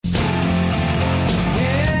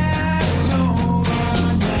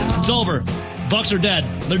over. Bucks are dead.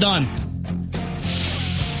 They're done.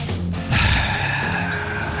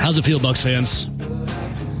 How's it feel, Bucks fans?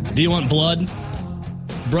 Do you want blood?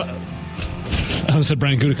 I said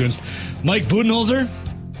Brian Gutekunst. Mike Budenholzer?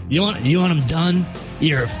 You want him done?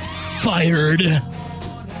 You're fired.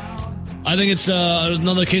 I think it's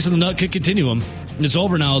another case of the nut kick continuum. It's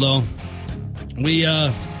over now, though.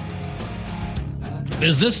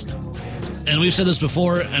 Is this, and we've said this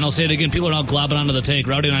before, and I'll say it again, people are now globbing onto the tank.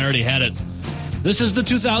 Rowdy and I already had it. This is the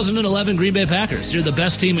 2011 Green Bay Packers. You're the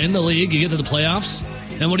best team in the league. You get to the playoffs,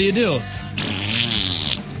 and what do? You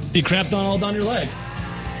crapped on all down your leg.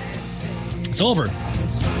 It's over.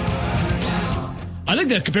 I think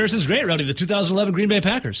that comparison's great, Rowdy. The 2011 Green Bay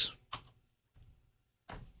Packers.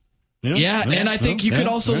 Yeah, and I think you could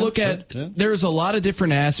also look at, there's a lot of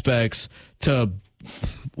different aspects to,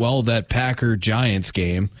 that Packer-Giants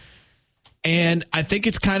game. And I think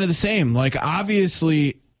it's kind of the same. Like,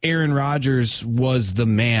 obviously, Aaron Rodgers was the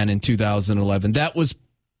man in 2011. That was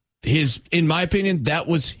in my opinion, that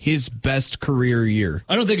was his best career year.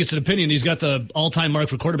 I don't think it's an opinion. He's got the all-time mark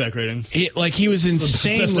for quarterback rating. He was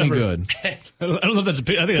insanely good. I don't know if that's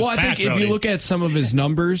opinion. I think that's fact, if you look at some of his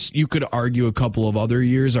numbers, you could argue a couple of other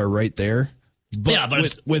years are right there.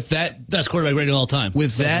 But with that best quarterback rating of all time.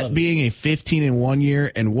 With that being a 15-1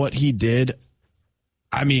 year and what he did,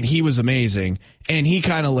 I mean, he was amazing. And he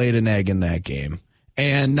kind of laid an egg in that game.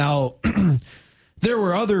 And now there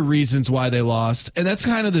were other reasons why they lost, and that's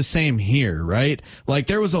kind of the same here, right? Like,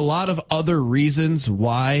 there was a lot of other reasons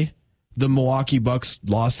why the Milwaukee Bucks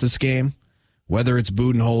lost this game, whether it's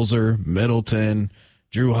Budenholzer, Middleton,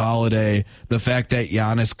 Drew Holiday, the fact that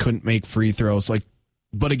Giannis couldn't make free throws.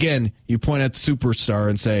 But again, you point at the superstar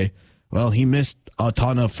and say, well, he missed a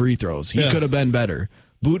ton of free throws. He could have been better.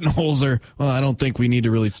 Budenholzer, I don't think we need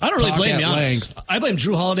to really. I don't really blame Giannis. I blame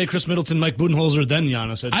Drew Holiday, Chris Middleton, Mike Budenholzer, then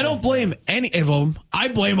Giannis. I don't blame any of them. I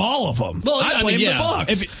blame all of them. Well, I blame the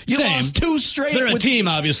Bucks. You lost two straight. They're a team,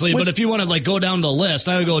 obviously, but if you want to go down the list,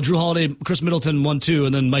 I would go Drew Holiday, Chris Middleton, 1-2,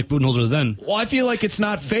 and then Mike Budenholzer. Then. Well, I feel like it's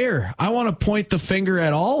not fair. I want to point the finger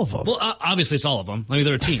at all of them. Well, obviously it's all of them. I mean,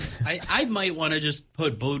 they're a team. I might want to just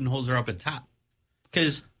put Budenholzer up at top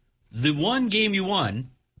because the one game you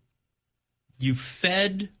won, you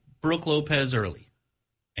fed Brook Lopez early,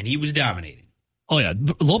 and he was dominating. Oh, yeah.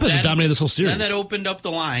 Lopez has dominated this whole series. Then that opened up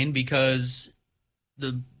the line because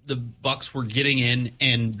the Bucks were getting in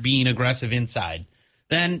and being aggressive inside.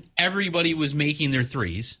 Then everybody was making their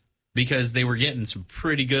threes because they were getting some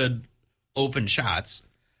pretty good open shots.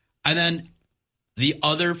 And then the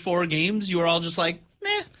other four games, you were all just like,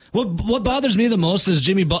 meh. What bothers me the most is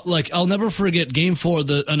Jimmy Butler. I'll never forget Game 4.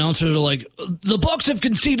 The announcers are like, the Bucks have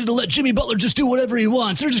conceded to let Jimmy Butler just do whatever he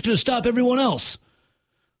wants. They're just going to stop everyone else.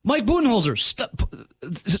 Mike Budenholzer,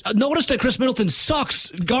 notice that Chris Middleton sucks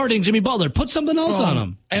guarding Jimmy Butler. Put something else on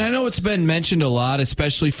him. And I know it's been mentioned a lot,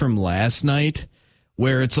 especially from last night,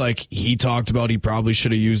 where it's like he talked about he probably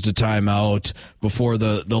should have used a timeout before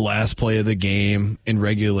the last play of the game in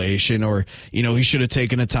regulation, or he should have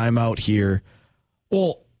taken a timeout here.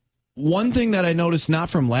 Well, one thing that I noticed, not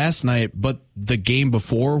from last night, but the game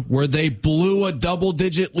before, where they blew a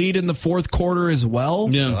double-digit lead in the fourth quarter as well,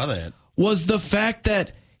 was the fact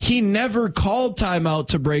that he never called timeout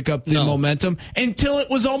to break up the momentum until it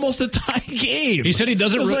was almost a tie game. He said he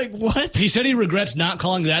doesn't. I was like, what? He said he regrets not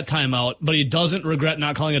calling that timeout, but he doesn't regret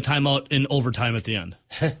not calling a timeout in overtime at the end.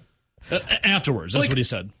 Afterwards, that's what he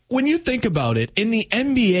said. When you think about it, in the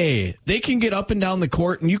NBA, they can get up and down the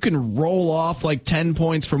court and you can roll off like 10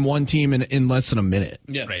 points from one team in less than a minute.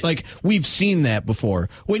 Yeah, right. Like, we've seen that before.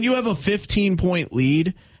 When you have a 15-point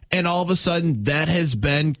lead and all of a sudden that has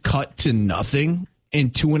been cut to nothing in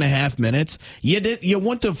 2.5 minutes, you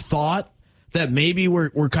wouldn't have thought that maybe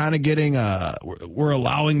we're kind of getting we're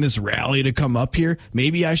allowing this rally to come up here.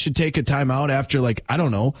 Maybe I should take a timeout after, I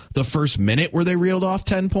don't know, the first minute where they reeled off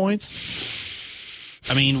 10 points.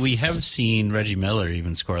 I mean, we have seen Reggie Miller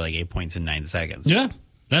even score 8 points in 9 seconds. Yeah,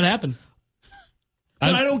 that happened.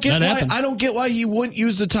 But I don't get why he wouldn't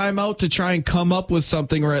use the timeout to try and come up with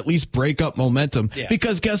something or at least break up momentum. Yeah.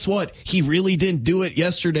 Because guess what? He really didn't do it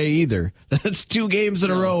yesterday either. That's 2 games in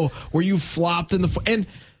a row where you flopped in and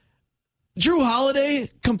Drew Holiday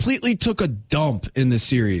completely took a dump in the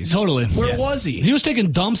series. Totally. Where was he? He was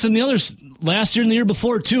taking dumps in the others last year and the year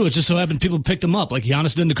before, too. It just so happened people picked him up, like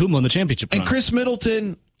Giannis Antetokounmpo in the championship run. And Chris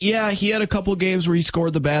Middleton, he had a couple games where he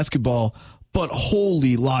scored the basketball, but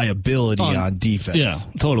holy liability on defense. Yeah,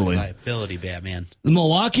 totally. Liability, Batman.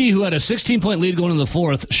 Milwaukee, who had a 16-point lead going into the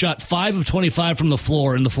fourth, shot 5 of 25 from the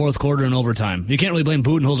floor in the fourth quarter in overtime. You can't really blame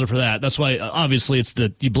Budenholzer for that. That's why, obviously,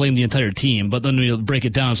 you blame the entire team. But then when you break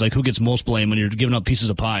it down, it's like, who gets most blame when you're giving up pieces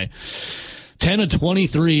of pie? 10 of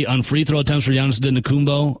 23 on free throw attempts for Giannis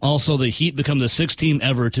Antetokounmpo. Also, the Heat become the 6th team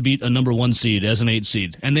ever to beat a number 1 seed as an 8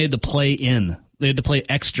 seed. And they had to play in. They had to play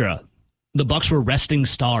extra. The Bucks were resting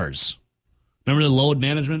stars. Remember the load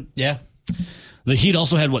management? Yeah. The Heat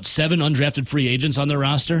also had, 7 undrafted free agents on their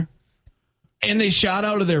roster? And they shot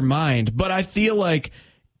out of their mind. But I feel like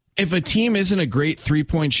if a team isn't a great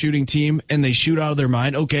three-point shooting team and they shoot out of their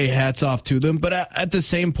mind, okay, hats off to them. But at the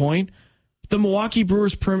same point, the Milwaukee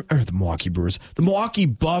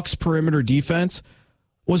Bucks perimeter defense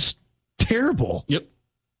was terrible. Yep.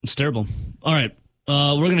 It's terrible. All right.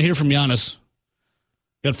 We're going to hear from Giannis.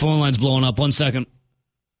 Got phone lines blowing up. 1 second.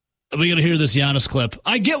 We got to hear this Giannis clip.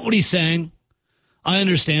 I get what he's saying. I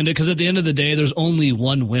understand it because at the end of the day, there's only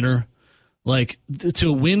one winner. Like,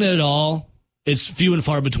 to win it all, it's few and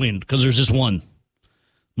far between because there's just one.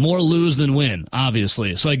 More lose than win,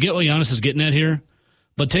 obviously. So I get what Giannis is getting at here,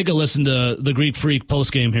 but take a listen to the Greek Freak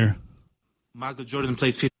postgame here. Michael Jordan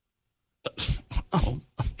played 50. Oh.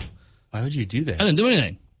 Why would you do that? I didn't do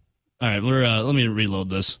anything. All right, let me reload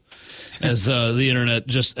this as the internet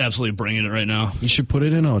just absolutely bringing it right now. You should put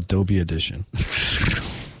it in Adobe Edition.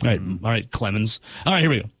 All right, Clemens. All right, here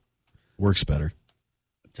we go. Works better.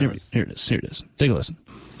 Here it is. Take a listen.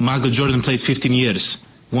 Michael Jordan played 15 years,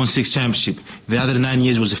 won 6 championships. The other 9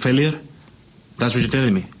 years was a failure? That's what you're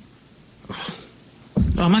telling me?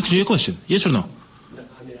 No, I'm asking you a question. Yes or no? I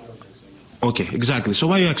don't think so. Okay, exactly. So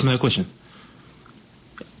why you asking me that question?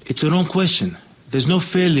 It's a wrong question. There's no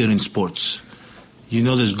failure in sports. You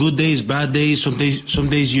know, there's good days, bad days. Some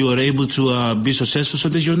days you are able to be successful,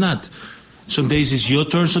 some days you're not. Some days it's your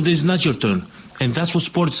turn, some days it's not your turn. And that's what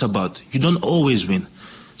sports is about. You don't always win.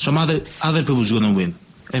 Some other people's going to win.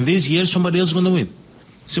 And this year, somebody else is going to win.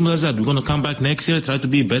 Simple as that. We're going to come back next year, try to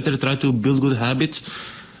be better, try to build good habits,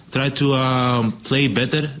 try to play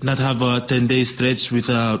better, not have a 10-day stretch with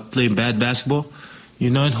playing bad basketball. You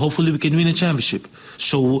know, and hopefully we can win a championship.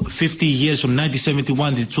 So 50 years from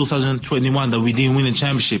 1971 to 2021 that we didn't win a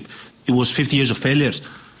championship, it was 50 years of failures?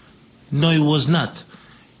 No, it was not.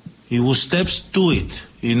 It was steps to it,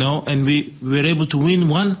 you know, and we were able to win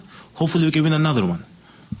one. Hopefully we can win another one.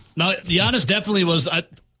 Now, Giannis definitely was...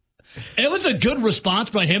 it was a good response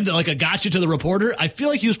by him that, like, got you to the reporter. I feel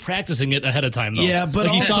like he was practicing it ahead of time, though. Yeah, but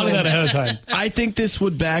like, he also, thought of that ahead of time. I think this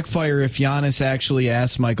would backfire if Giannis actually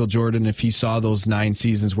asked Michael Jordan if he saw those 9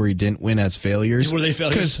 seasons where he didn't win as failures. Were they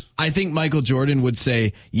failures? Because I think Michael Jordan would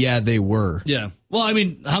say, yeah, they were. Yeah. Well, I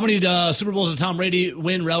mean, how many Super Bowls did Tom Brady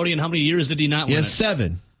win, Rowdy, and how many years did he not win? Yes,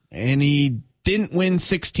 7. And he didn't win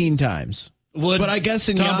 16 times. But I guess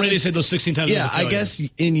in Tom Giannis, Brady said those 16 times. Yeah, I guess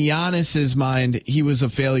in Giannis's mind, he was a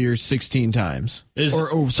failure 16 times.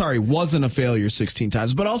 Wasn't a failure 16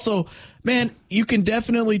 times. But also, man, you can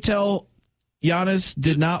definitely tell Giannis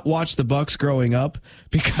did not watch the Bucks growing up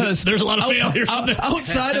because there's a lot of failures.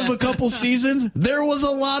 Outside of a couple seasons, there was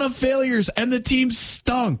a lot of failures, and the team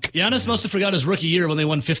stunk. Giannis must have forgot his rookie year when they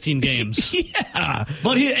won 15 games. Yeah,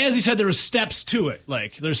 but as he said, there were steps to it.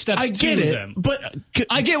 Like there's steps. I get to it, them. but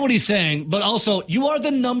I get what he's saying. But also, you are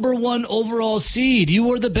the number 1 overall seed.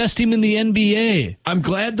 You are the best team in the NBA. I'm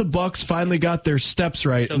glad the Bucks finally got their steps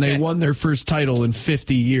right, and they won their first title in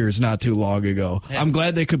 50 years not too long ago. Yeah. I'm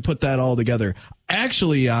glad they could put that all together.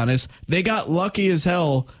 Actually, Giannis, they got lucky as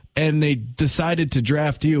hell, and they decided to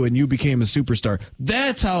draft you, and you became a superstar.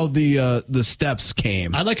 That's how the steps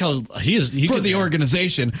came. I like how he for the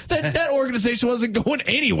organization. That organization wasn't going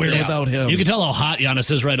anywhere without him. You can tell how hot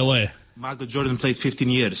Giannis is right away. Michael Jordan played 15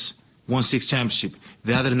 years, won 6 championships.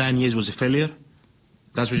 The other 9 years was a failure?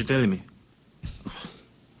 That's what you're telling me?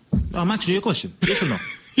 No, I'm asking you a question. Yes or no?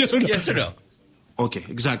 Yes or no? Yes or no? Okay,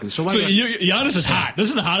 exactly. So why? Giannis is hot. This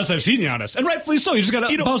is the hottest I've seen Giannis, and rightfully so. You just got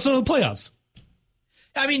to bounce out of the playoffs.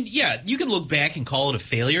 I mean, yeah, you can look back and call it a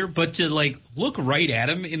failure, but to look right at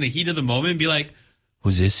him in the heat of the moment and be like,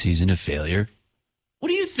 "Was this season a failure?" What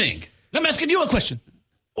do you think? I'm asking you a question.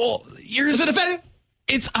 Well, is it a failure?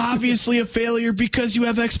 It's obviously a failure because you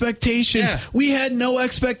have expectations. Yeah. We had no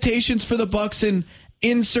expectations for the Bucks and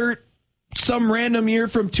insert some random year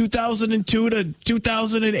from 2002 to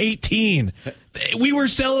 2018. We were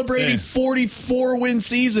celebrating 44-win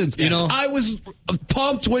seasons. You know, I was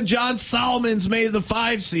pumped when John Solomons made the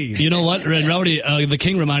 5 seed. You know what, Rowdy, the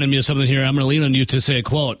King reminded me of something here. I'm going to lean on you to say a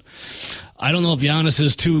quote. I don't know if Giannis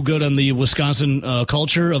is too good on the Wisconsin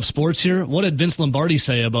culture of sports here. What did Vince Lombardi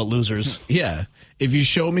say about losers? Yeah. If you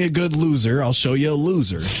show me a good loser, I'll show you a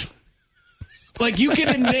loser. Like, you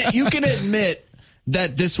can admit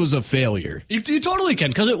that this was a failure. You totally can,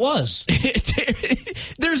 because it was.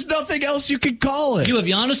 There's nothing else you could call it. You have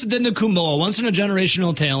Giannis Antetokounmpo, once in a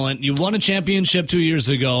generational talent. You won a championship 2 years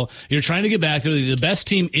ago. You're trying to get back to the best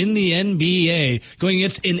team in the NBA, going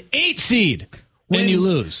against an 8 seed. When you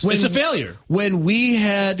lose, it's a failure. When we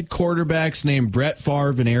had quarterbacks named Brett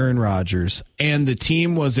Favre and Aaron Rodgers, and the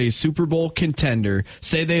team was a Super Bowl contender,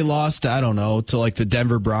 say they lost, I don't know, to like the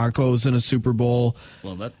Denver Broncos in a Super Bowl.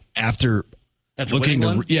 Well, after winning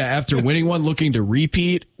one? After winning one, looking to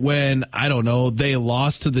repeat. When, I don't know, they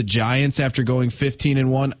lost to the Giants after going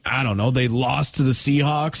 15-1. I don't know, they lost to the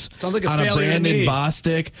Seahawks. Sounds like a on failure a Brandon to me.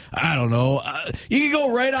 Bostic. I don't know. You can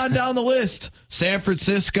go right on down the list. San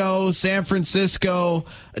Francisco,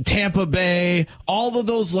 Tampa Bay, all of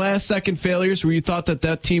those last second failures where you thought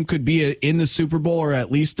that team could be in the Super Bowl or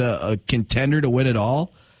at least a contender to win it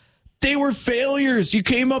all. They were failures. You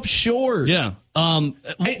came up short. Yeah. But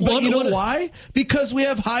you know why? Because we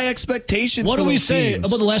have high expectations. What do we say about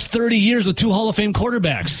the last 30 years with 2 Hall of Fame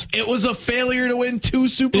quarterbacks? It was a failure to win 2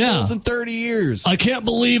 Super Bowls in 30 years. I can't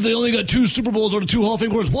believe they only got 2 Super Bowls out of 2 Hall of Fame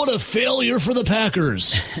quarterbacks. What a failure for the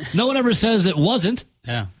Packers. No one ever says it wasn't.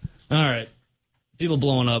 Yeah. All right. People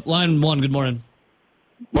blowing up. Line 1, good morning.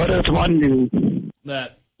 What does one do?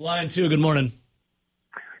 That. Line 2, good morning.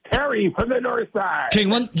 Terry from the north side.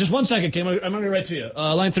 King, just 1 second, King. I'm going to write to you.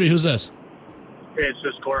 Line 3, who's this? Hey, it's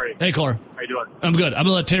just Corey. Hey, Cor. How you doing? I'm good. I'm going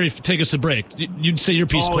to let Terry take us to break. You'd say your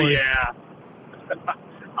piece, Corey. Yeah.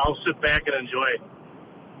 I'll sit back and enjoy.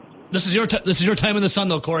 This is your time in the sun,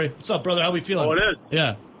 though, Corey. What's up, brother? How we feeling? Oh, it is?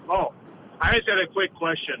 Yeah. Oh, I just had a quick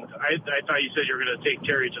question. I thought you said you were going to take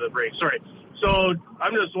Terry to the break. Sorry. So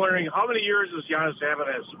I'm just wondering, how many years does Giannis have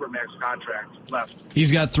on his Supermax contract left?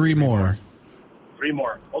 He's got 3 more. 3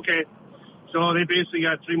 more. Okay. So they basically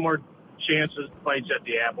got 3 more chances, bites at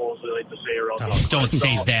the apples, they like to say around. Don't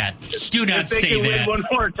say that. Do not say If they can that. win one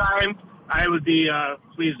more time, I would be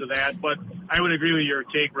pleased with that. But I would agree with your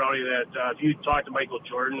take, Rowdy, that if you talk to Michael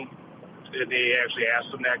Jordan and they actually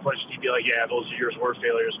asked him that question, he'd be like, yeah, those years were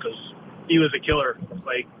failures because he was a killer.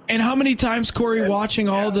 Like, and how many times, Corey, watching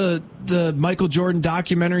all the Michael Jordan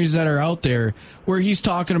documentaries that are out there where he's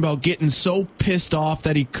talking about getting so pissed off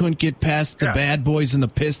that he couldn't get past the Bad Boys and the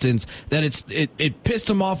Pistons that it pissed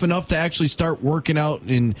him off enough to actually start working out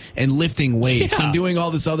and lifting weights and doing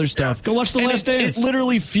all this other stuff. Go watch The Last Dance. It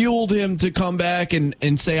literally fueled him to come back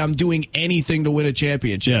and say, I'm doing anything to win a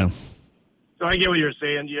championship. Yeah. So I get what you're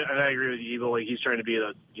saying, and I agree with you, Eagle. Like, he's trying to be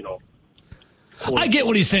I get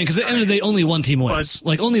what he's saying because at the end of the day, only one team wins.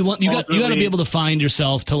 Like only one. You got to be able to find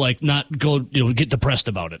yourself to like not go get depressed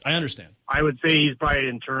about it. I understand. I would say he's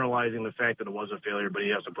probably internalizing the fact that it was a failure, but he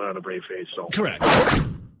has to put on a brave face. So correct.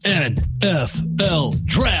 NFL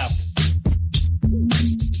draft.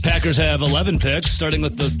 Packers have 11 picks, starting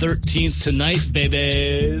with the 13th tonight,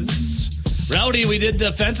 babies. Rowdy, we did the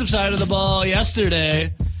offensive side of the ball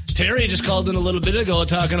yesterday. Terry just called in a little bit ago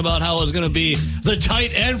talking about how it was going to be the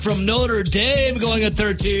tight end from Notre Dame going at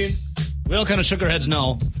 13. We all kind of shook our heads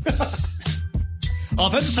no.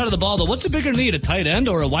 Offensive side of the ball, though, what's the bigger need, a tight end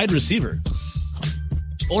or a wide receiver?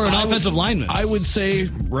 Or an offensive lineman? I would say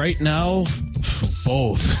right now,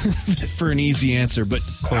 both for an easy answer, but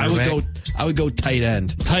I would go tight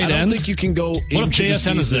end. Tight end? I don't think you can go What if into the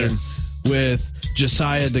JSN is there? season with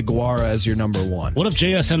Josiah DeGuara as your number 1. What if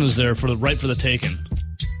JSN is there for the taking?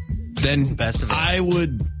 Then Best of it. I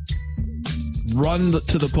would run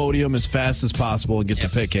to the podium as fast as possible and get the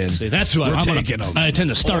pick in. See, that's who We're I'm taking them. I tend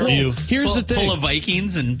to start you. Here's the thing. Pull a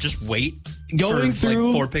Vikings and just wait. Going for, through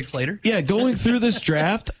like 4 picks later. Yeah, going through this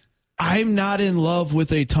draft, I'm not in love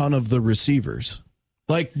with a ton of the receivers.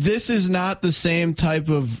 Like, this is not the same type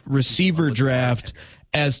of receiver draft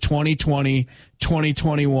as 2020,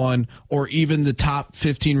 2021, or even the top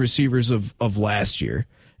 15 receivers of last year.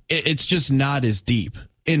 It's just not as deep,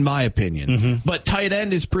 in my opinion. Mm-hmm. But tight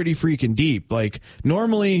end is pretty freaking deep. Like,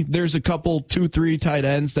 normally there's a couple, 2-3 tight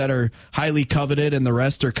ends that are highly coveted, and the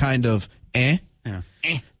rest are kind of eh. Yeah.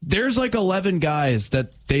 There's like 11 guys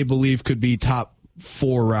that they believe could be top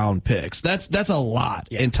 4-round picks. That's a lot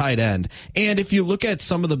in tight end. And if you look at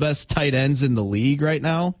some of the best tight ends in the league right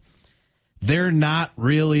now, they're not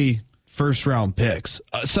really first-round picks.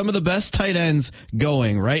 Some of the best tight ends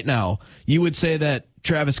going right now, you would say that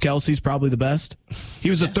Travis Kelce's probably the best. He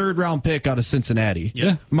was a 3rd-round pick out of Cincinnati.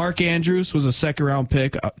 Yeah. Mark Andrews was a 2nd-round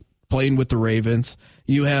pick playing with the Ravens.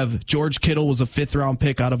 You have George Kittle was a 5th-round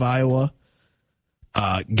pick out of Iowa.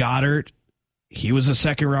 Goddard he was a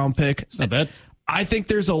second-round pick. Not bad. I think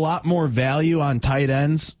there's a lot more value on tight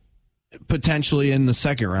ends potentially in the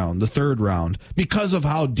second round, the third round, because of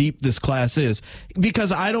how deep this class is.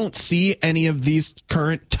 Because I don't see any of these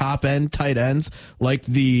current top-end tight ends like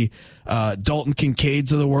the Dalton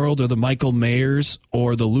Kincaids of the world or the Michael Mayers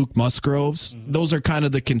or the Luke Musgroves. Mm-hmm. Those are kind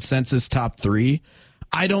of the consensus top three.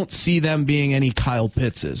 I don't see them being any Kyle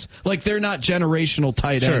Pittses. Like, they're not generational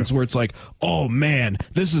tight ends where it's like, oh, man,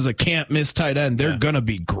 this is a can't-miss tight end. They're going to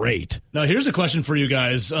be great. Now, here's a question for you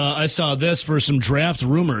guys. I saw this for some draft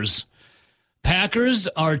rumors. Packers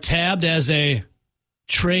are tabbed as a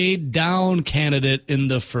trade-down candidate in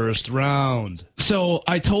the first round. So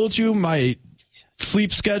I told you my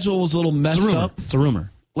sleep schedule was a little messed up. It's a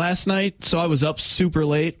rumor. Last night, so I was up super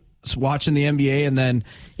late watching the NBA, and then,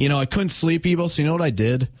 I couldn't sleep, Evo, so you know what I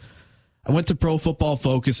did? I went to Pro Football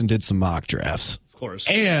Focus and did some mock drafts. Of course.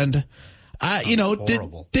 And I,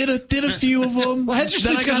 did a few of them. Well, has your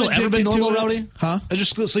sleep schedule ever been normal, Rowdy? Huh? Has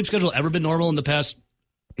your sleep schedule ever been normal in the past?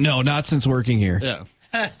 No, not since working here.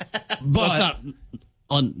 Yeah. But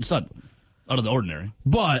it's not out of the ordinary.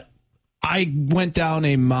 But I went down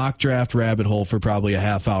a mock draft rabbit hole for probably a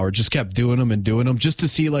half hour. Just kept doing them just to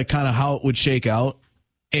see like kind of how it would shake out.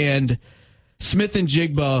 And Smith and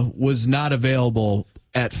Jigba was not available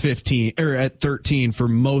at 15 or at 13 for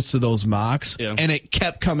most of those mocks. Yeah. And it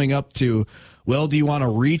kept coming up to, well, do you want to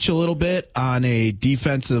reach a little bit on a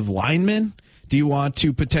defensive lineman? Do you want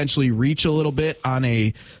to potentially reach a little bit on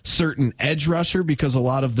a certain edge rusher because a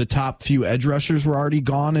lot of the top few edge rushers were already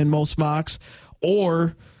gone in most mocks?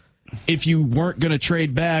 Or if you weren't going to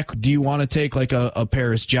trade back, do you want to take like a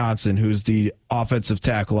Paris Johnson, who's the offensive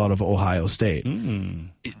tackle out of Ohio State?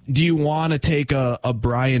 Do you want to take a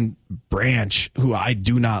Brian Branch, who I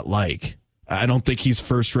do not like? I don't think he's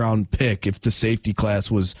first round pick if the safety class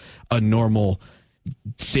was a normal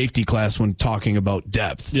safety class when talking about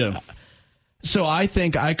depth. Yeah. So I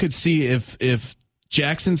think I could see if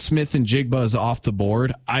Jackson Smith and Jigba is off the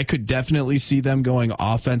board, I could definitely see them going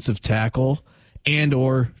offensive tackle and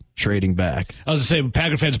or trading back. I was going to say,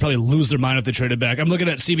 Packer fans would probably lose their mind if they traded back. I'm looking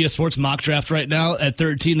at CBS Sports mock draft right now. At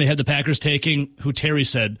 13, they had the Packers taking, who Terry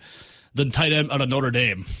said, the tight end out of Notre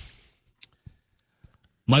Dame.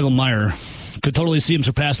 Michael Mayer. Could totally see him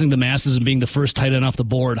surpassing the masses and being the first tight end off the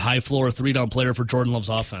board, high floor, 3-down player for Jordan Love's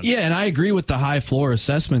offense. Yeah, and I agree with the high floor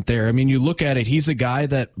assessment there. I mean, you look at it, he's a guy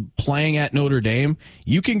that playing at Notre Dame,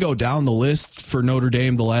 you can go down the list for Notre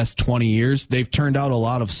Dame the last 20 years. They've turned out a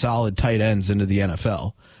lot of solid tight ends into the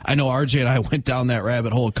NFL. I know RJ and I went down that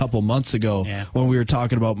rabbit hole a couple months ago when we were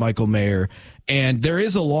talking about Michael Mayer. And there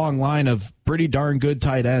is a long line of pretty darn good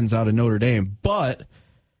tight ends out of Notre Dame. But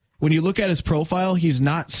when you look at his profile, he's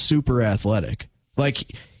not super athletic.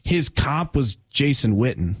 Like, his comp was Jason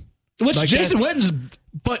Witten. Which like Jason Witten's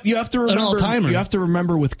but you have to remember, an all-timer. You have to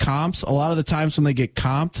remember with comps, a lot of the times when they get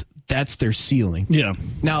comped, that's their ceiling. Yeah.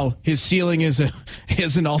 Now, his ceiling is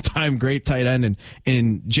an all-time great tight end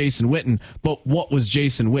in Jason Witten. But what was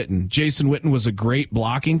Jason Witten? Jason Witten was a great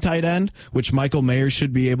blocking tight end, which Michael Mayer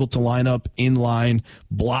should be able to line up in line,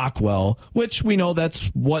 block well, which we know that's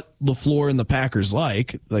what LaFleur and the Packers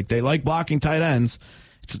like. Like, they like blocking tight ends.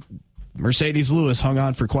 It's Mercedes Lewis hung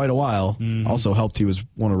on for quite a while. Also helped he was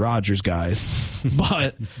one of Rodgers' guys.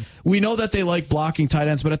 But we know that they like blocking tight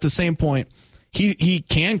ends, but at the same point, he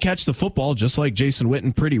can catch the football just like Jason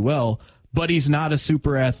Witten pretty well, but he's not a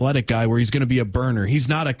super athletic guy where he's going to be a burner. He's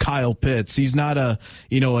not a Kyle Pitts. He's not a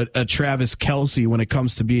Travis Kelce when it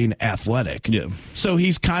comes to being athletic. Yeah. So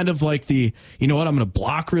he's kind of like I'm going to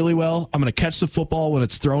block really well. I'm going to catch the football when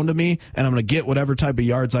it's thrown to me, and I'm going to get whatever type of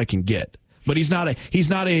yards I can get. But he's not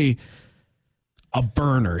a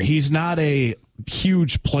burner. He's not a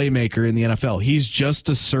huge playmaker in the NFL. He's just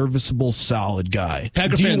a serviceable, solid guy.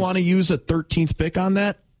 Packer Do you fans, want to use a 13th pick on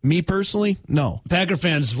that? Me personally, no. Packer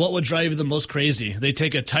fans, what would drive you the most crazy? They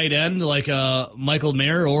take a tight end like Michael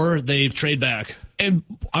Mayer, or they trade back? And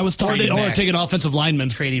I was talking, or take an offensive lineman.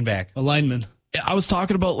 Trading back. A lineman. I was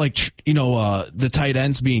talking about the tight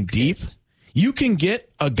ends being deep. You can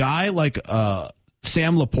get a guy like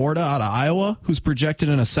Sam Laporta out of Iowa, who's projected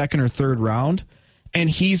in a second or third round. And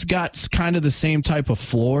he's got kind of the same type of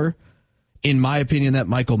floor, in my opinion, that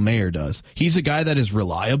Michael Mayer does. He's a guy that is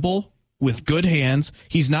reliable with good hands.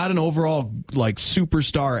 He's not an overall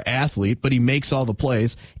superstar athlete, but he makes all the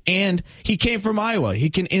plays. And he came from Iowa. He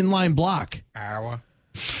can inline block. Iowa.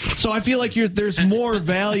 So I feel like there's more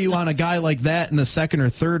value on a guy like that in the second or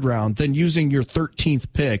third round than using your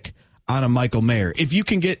 13th pick on a Michael Mayer. If you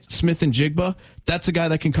can get Smith and Jigba, that's a guy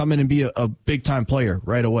that can come in and be a big-time player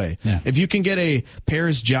right away. Yeah. If you can get a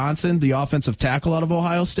Paris Johnson, the offensive tackle out of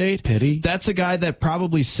Ohio State, that's a guy that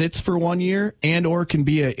probably sits for 1 year and or can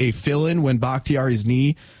be a fill-in when Bakhtiari's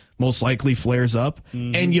knee most likely flares up.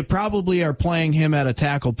 And you probably are playing him at a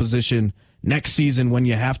tackle position next season when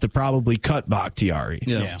you have to probably cut Bakhtiari.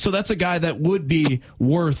 Yeah. So that's a guy that would be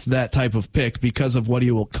worth that type of pick because of what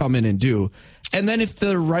he will come in and do. And then if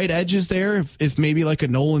the right edge is there, if maybe like a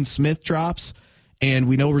Nolan Smith drops, and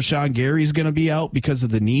we know Rashawn Gary's going to be out because of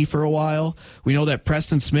the knee for a while. We know that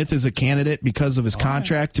Preston Smith is a candidate because of his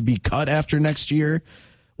contract to be cut after next year.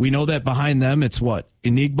 We know that behind them it's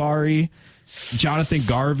Enigbari, Jonathan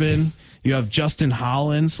Garvin. You have Justin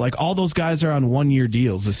Hollins. Like, all those guys are on 1 year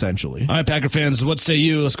deals, essentially. All right, Packer fans, what say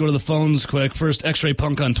you? Let's go to the phones quick. First, X-Ray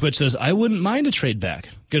Punk on Twitch says, I wouldn't mind a trade back.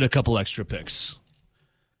 Get a couple extra picks.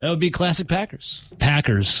 That would be classic Packers.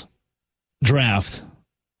 Packers draft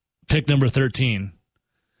pick number 13.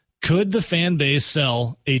 Could the fan base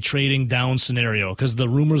sell a trading down scenario? Because the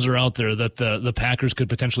rumors are out there that the Packers could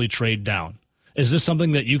potentially trade down. Is this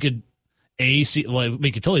something that you could, A, see? Well,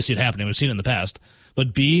 we could totally see it happening. We've seen it in the past.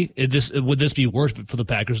 But B, would this be worth it for the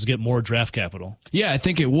Packers to get more draft capital? Yeah, I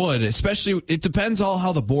think it would. Especially, it depends all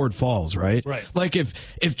how the board falls, right? Right. Like if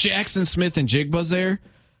Jackson Smith and Jigba's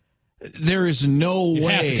there is no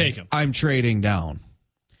way have to take him. I'm trading down.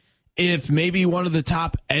 If maybe one of the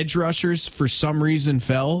top edge rushers for some reason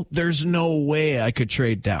fell, there's no way I could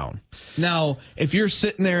trade down. Now, if you're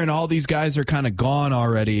sitting there and all these guys are kind of gone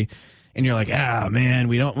already, and you're like, man,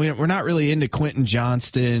 we're not really into Quentin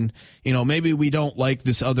Johnston. Maybe we don't like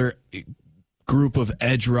this other group of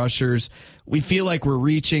edge rushers. We feel like we're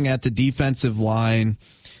reaching at the defensive line.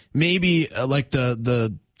 Maybe like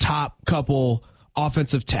the top couple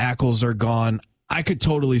offensive tackles are gone. I could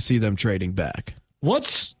totally see them trading back.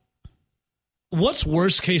 What's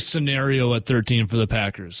worst case scenario at 13 for the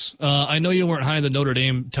Packers? I know you weren't high in the Notre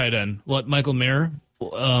Dame tight end. Michael Mayer?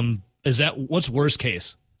 What's worst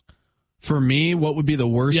case? For me, what would be the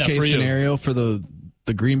worst case scenario for the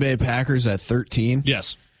Green Bay Packers at 13?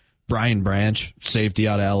 Yes. Brian Branch, safety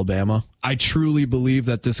out of Alabama. I truly believe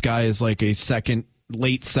that this guy is like a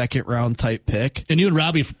late second round type pick. And you and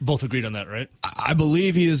Robbie both agreed on that, right? I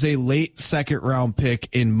believe he is a late second round pick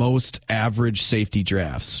in most average safety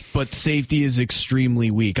drafts, but safety is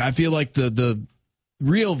extremely weak. I feel like the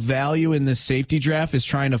real value in this safety draft is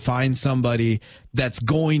trying to find somebody that's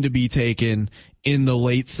going to be taken in the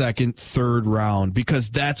late second, third round, because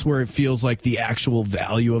that's where it feels like the actual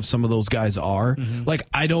value of some of those guys are. Mm-hmm. Like,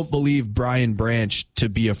 I don't believe Brian Branch to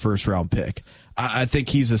be a first round pick. I think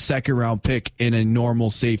he's a second round pick in a normal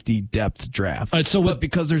safety depth draft. All right, but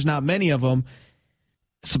because there's not many of them,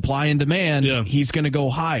 supply and demand, he's going to go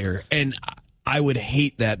higher. And I would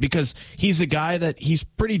hate that because he's a guy that he's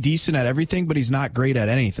pretty decent at everything, but he's not great at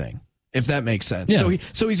anything, if that makes sense. Yeah.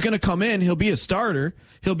 So he's going to come in, he'll be a starter,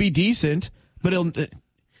 he'll be decent, but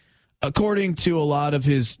according to a lot of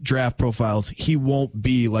his draft profiles, he won't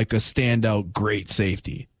be like a standout great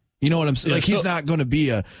safety. You know what I'm saying? Yeah, like, he's not going to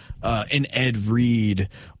be an Ed Reed,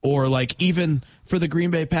 or like even for the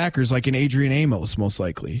Green Bay Packers, like an Adrian Amos, most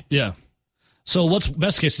likely. Yeah. So what's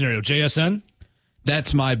best case scenario? JSN?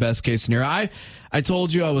 That's my best case scenario. I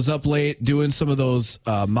told you I was up late doing some of those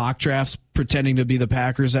mock drafts, pretending to be the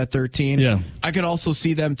Packers at 13. Yeah. I could also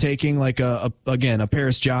see them taking like a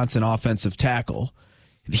Paris Johnson offensive tackle.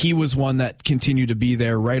 He was one that continued to be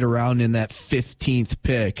there right around in that 15th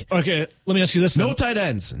pick. Okay, let me ask you this. No tight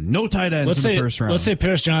ends in the first round. Let's say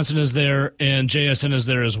Paris Johnson is there and JSN is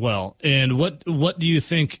there as well. And what do you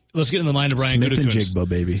think? Let's get in the mind of Brian Gutekunst. Smith and Jigba,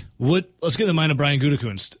 baby. Let's get in the mind of Brian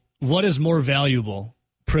Gutekunst. What is more valuable,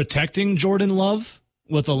 protecting Jordan Love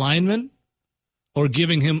with a lineman or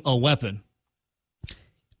giving him a weapon?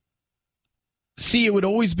 See, it would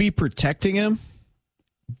always be protecting him,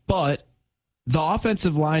 but the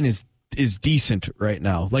offensive line is decent right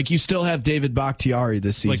now. Like, you still have David Bakhtiari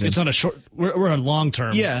this season. Like, it's not a short. We're on long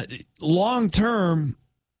term. Yeah, long term.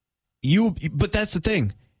 But that's the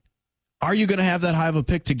thing. Are you going to have that high of a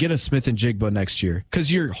pick to get a Smith and Jigba next year?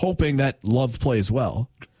 Because you're hoping that Love plays well.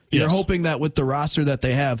 You're hoping that with the roster that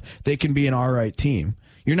they have, they can be an all right team.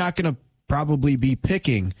 You're not going to probably be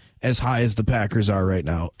picking as high as the Packers are right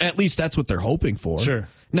now. At least that's what they're hoping for. Sure.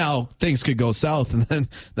 Now, things could go south, and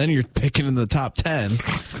then you're picking in the top 10.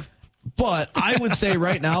 But I would say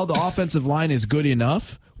right now the offensive line is good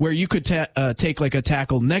enough where you could take like a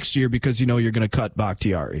tackle next year because you know you're going to cut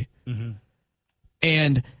Bakhtiari. Mm-hmm.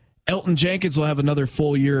 And Elton Jenkins will have another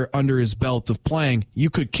full year under his belt of playing. You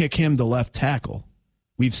could kick him to left tackle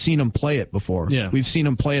We've seen him play it before. Yeah. We've seen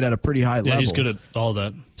him play it at a pretty high level. He's good at all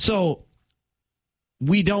that. So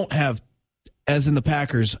we don't have, as in the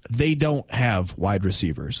Packers, they don't have wide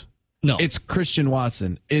receivers. No. It's Christian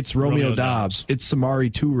Watson. It's Romeo Doubs. It's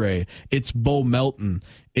Samori Toure. It's Bo Melton.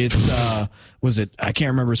 It's, I can't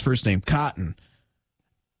remember his first name, Cotton.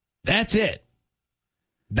 That's it.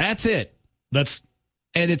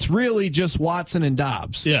 And it's really just Watson and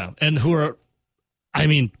Doubs. Yeah, and who are,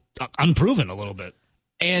 unproven a little bit.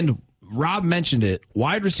 And Rob mentioned it,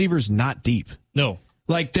 wide receivers not deep. No.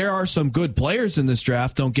 Like, there are some good players in this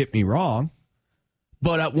draft, don't get me wrong.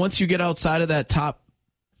 But once you get outside of that top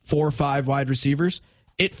 4 or 5 wide receivers,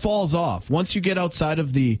 it falls off. Once you get outside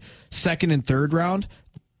of the second and third round,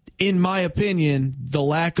 in my opinion, the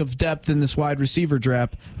lack of depth in this wide receiver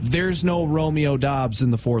draft, there's no Romeo Doubs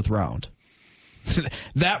in the 4th round.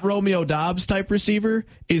 That Romeo Doubs type receiver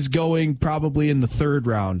is going probably in the 3rd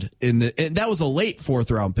round. And that was a late 4th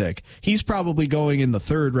round pick. He's probably going in the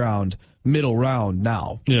 3rd round, middle round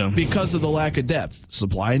now. Yeah. Because of the lack of depth,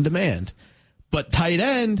 supply and demand. But tight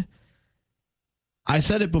end, I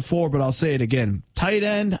said it before, but I'll say it again. Tight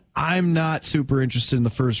end, I'm not super interested in the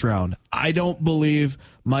 1st round. I don't believe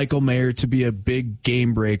Michael Mayer to be a big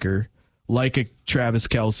game breaker like a Travis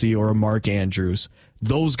Kelce or a Mark Andrews.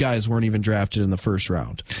 Those guys weren't even drafted in the 1st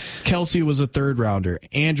round. Kelce was a 3rd rounder.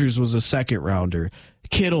 Andrews was a 2nd rounder.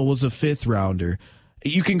 Kittle was a 5th rounder.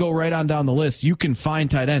 You can go right on down the list. You can find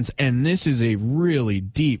tight ends, and this is a really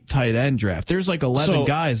deep tight end draft. There's like 11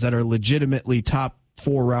 guys that are legitimately top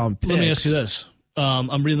 4-round picks. Let me ask you this.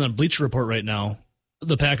 I'm reading the Bleacher Report right now.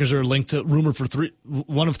 The Packers are linked to rumor for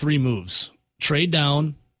one of 3 moves. Trade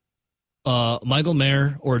down, Michael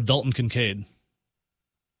Mayer, or Dalton Kincaid.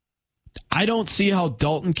 I don't see how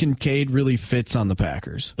Dalton Kincaid really fits on the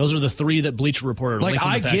Packers. Those are the 3 that Bleacher Report are linked to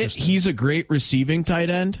the Packers. He's a great receiving tight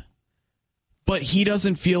end, but he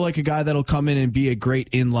doesn't feel like a guy that'll come in and be a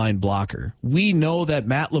great inline blocker. We know that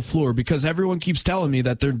Matt LaFleur, because everyone keeps telling me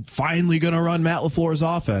that they're finally going to run Matt LaFleur's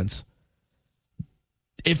offense.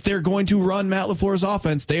 If they're going to run Matt LaFleur's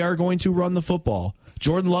offense, they are going to run the football.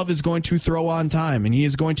 Jordan Love is going to throw on time, and he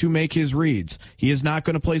is going to make his reads. He is not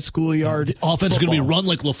going to play schoolyard The offense is going to be run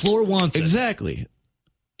like LaFleur wants it. Exactly.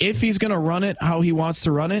 If he's going to run it how he wants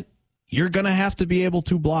to run it, you're going to have to be able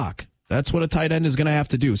to block. That's what a tight end is going to have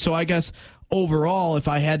to do. So I guess overall, if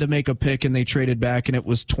I had to make a pick and they traded back and it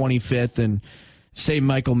was 25th and say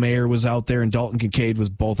Michael Mayer was out there and Dalton Kincaid was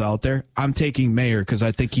both out there, I'm taking Mayer because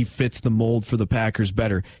I think he fits the mold for the Packers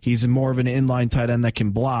better. He's more of an inline tight end that can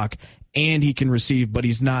block and he can receive, but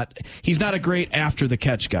he's not a great after the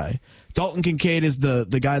catch guy. Dalton Kincaid is the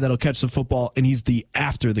guy that'll catch the football, and he's the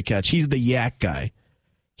after the catch. He's the yak guy.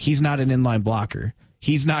 He's not an inline blocker.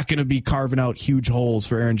 He's not going to be carving out huge holes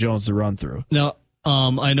for Aaron Jones to run through. Now,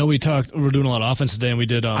 I know we're doing a lot of offense today, and we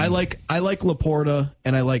did. I like Laporta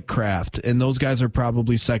and I like Kraft, and those guys are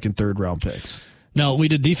probably 2nd, 3rd round picks. Now, we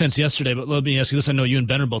did defense yesterday, but let me ask you this. I know you and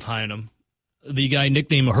Ben are both high on him. The guy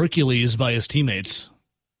nicknamed Hercules by his teammates,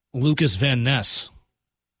 Lucas Van Ness.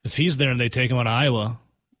 If he's there and they take him out of Iowa,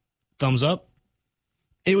 thumbs up?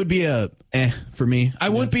 It would be a for me. I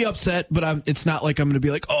wouldn't be upset, but it's not like I'm going to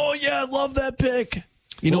be like, oh, yeah, I love that pick.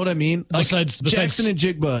 You know what I mean? Like, besides Jackson and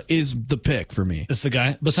Jigba is the pick for me. It's the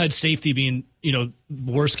guy. Besides safety being,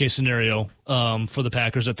 worst case scenario for the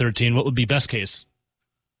Packers at 13, what would be best case?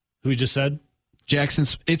 Who we just said? Jackson.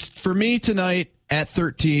 It's for me tonight at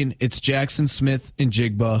 13. It's Jackson Smith and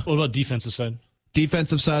Jigba. What about defensive side?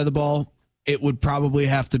 Defensive side of the ball, it would probably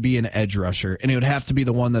have to be an edge rusher, and it would have to be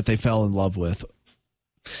the one that they fell in love with.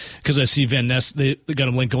 Because I see Van Ness, they got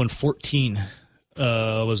him linked going 14.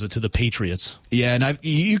 Was it to the Patriots? Yeah, and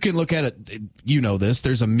you can look at it. You know this.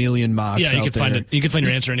 There's a million mocks. Yeah, you can find it. You can find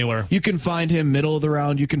your answer anywhere. You can find him middle of the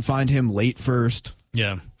round. You can find him late first.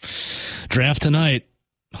 Yeah. Draft tonight.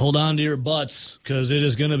 Hold on to your butts because it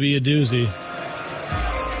is going to be a doozy.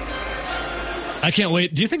 I can't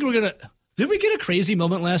wait. Do you think we're going to? Did we get a crazy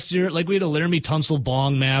moment last year? Like we had a Laramie Tunsil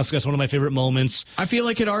bong mask. That's one of my favorite moments. I feel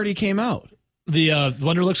like it already came out. The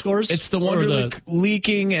Wonderlic scores? It's the Wonderlic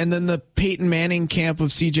leaking and then the Peyton Manning camp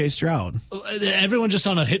of C.J. Stroud. Everyone just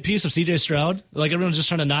on a hit piece of C.J. Stroud? Like everyone's just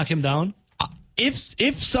trying to knock him down?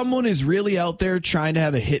 If someone is really out there trying to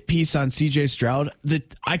have a hit piece on C.J. Stroud,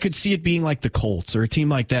 I could see it being like the Colts or a team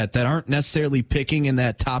like that aren't necessarily picking in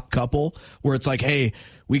that top couple where it's like, hey,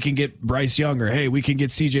 we can get Bryce Young or hey, we can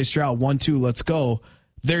get C.J. Stroud, 1-2, let's go.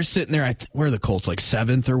 They're sitting there. Where are the Colts? Like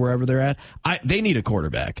 7th or wherever they're at. They need a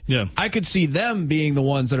quarterback. Yeah, I could see them being the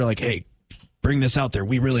ones that are like, "Hey, bring this out there.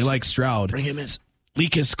 We really like Stroud. Bring him in."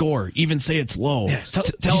 leak his score, even say it's low. Yeah, Tell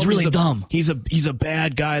he's him really dumb. He's a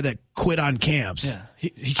bad guy that quit on camps. Yeah,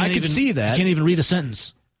 he I could see that. He can't even read a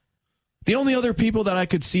sentence. The only other people that I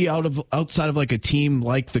could see outside of like a team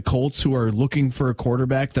like the Colts who are looking for a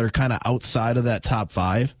quarterback that are kind of outside of that top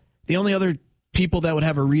 5, the only other people that would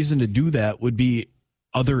have a reason to do that would be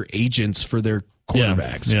other agents for their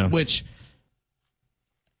quarterbacks, which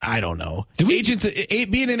I don't know.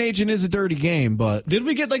 Being an agent is a dirty game, but did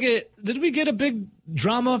we get a big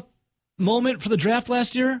drama moment for the draft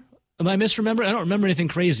last year? Am I misremembering? I don't remember anything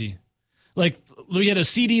crazy. Like we had a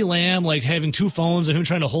CD Lamb like having 2 phones and him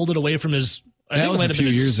trying to hold it away from his. That was a few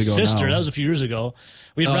years ago. Sister. Now. That was a few years ago.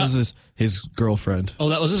 That was his girlfriend. Oh,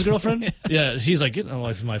 that was his girlfriend? Yeah, he's like, get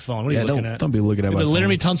away from my phone. What are you looking at? Don't be looking at my phone. The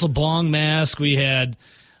Laramie Tunsil bong mask. We had,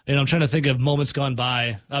 I'm trying to think of moments gone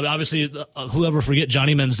by. Obviously, whoever forget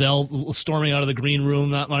Johnny Manziel storming out of the green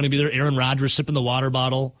room, not wanting to be there. Aaron Rodgers sipping the water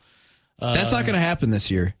bottle. That's not going to happen this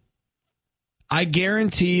year. I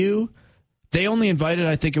guarantee you. They only invited,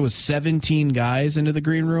 I think it was 17 guys into the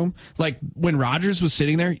green room. Like when Rodgers was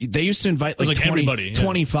sitting there, they used to invite like 20, everybody,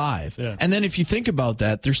 25. Yeah. And then if you think about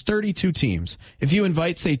that, there's 32 teams. If you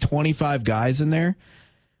invite, say, 25 guys in there,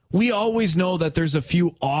 we always know that there's a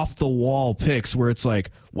few off-the-wall picks where it's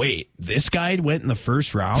like, wait, this guy went in the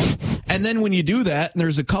first round? And then when you do that, and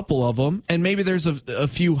there's a couple of them, and maybe there's a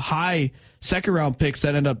few high second-round picks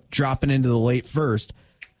that end up dropping into the late first,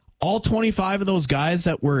 all 25 of those guys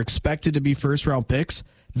that were expected to be first-round picks,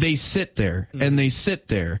 they sit there, and they sit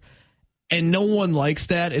there. And no one likes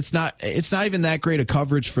that. It's not even that great a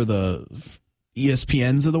coverage for the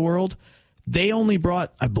ESPNs of the world. They only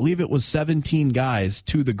brought, I believe it was 17 guys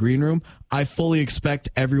to the green room. I fully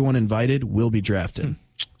expect everyone invited will be drafted.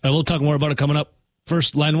 We'll talk more about it coming up.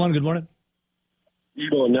 First, line 1, good morning.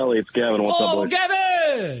 Eagle and Nelly, it's Gavin. What's up, boys?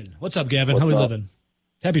 Gavin! What's up, Gavin? How we living?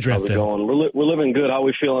 Happy draft day. How's it going? We're living good. How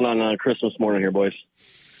we feeling on Christmas morning here, boys?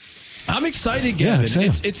 I'm excited, Gavin. Yeah,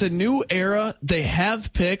 excited. It's a new era. They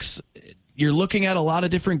have picks. You're looking at a lot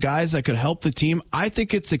of different guys that could help the team. I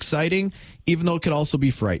think it's exciting, even though it could also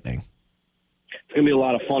be frightening. It's going to be a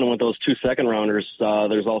lot of fun. And with those 2 second-rounders,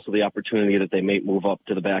 there's also the opportunity that they may move up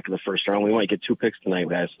to the back of the first round. We might get 2 picks tonight,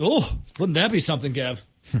 guys. Oh, wouldn't that be something, Gav?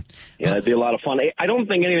 Yeah, it'd be a lot of fun. I don't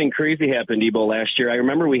think anything crazy happened, Debo, last year. I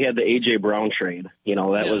remember we had the A.J. Brown trade.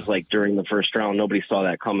 That was like during the first round. Nobody saw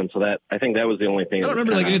that coming. So I think that was the only thing. I don't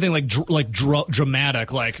remember anything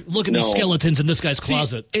dramatic. Like, look at these skeletons in this guy's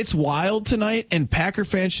closet. It's wild tonight, and Packer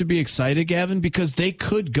fans should be excited, Gavin, because they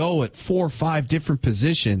could go at 4 or 5 different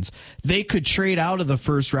positions. They could trade out of the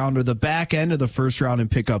first round or the back end of the first round and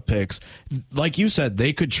pick up picks. Like you said,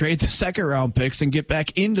 they could trade the second round picks and get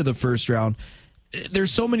back into the first round.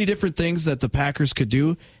 There's so many different things that the Packers could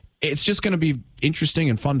do. It's just going to be interesting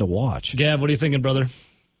and fun to watch. Gav, what are you thinking, brother?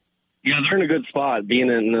 Yeah, they're in a good spot, being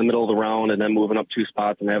in the middle of the round and then moving up 2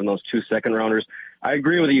 spots and having those 2 second-rounders. I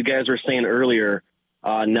agree with you guys were saying earlier,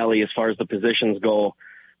 Nelly, as far as the positions go.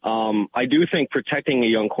 I do think protecting a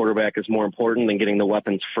young quarterback is more important than getting the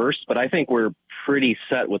weapons first, but I think we're pretty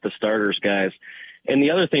set with the starters, guys. And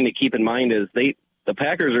the other thing to keep in mind is the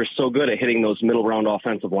Packers are so good at hitting those middle-round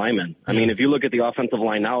offensive linemen. I mean, if you look at the offensive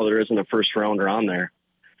line now, there isn't a first-rounder on there.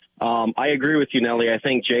 I agree with you, Nelly. I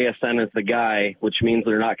think JSN is the guy, which means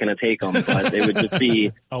they're not going to take him. But it would just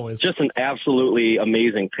be just an absolutely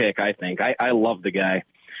amazing pick, I think. I love the guy.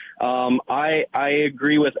 I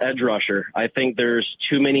agree with edge rusher. I think there's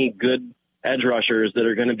too many good edge rushers that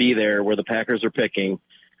are going to be there where the Packers are picking.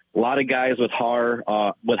 A lot of guys with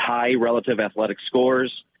high relative athletic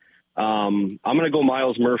scores. I'm going to go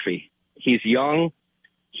Myles Murphy. He's young.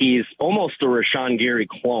 He's almost a Rashawn Gary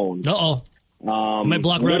clone. Might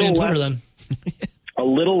block Rowdy on Twitter then. A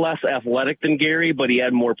little less athletic than Gary, but he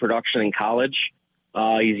had more production in college.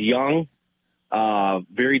 He's young,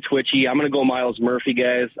 very twitchy. I'm going to go Myles Murphy,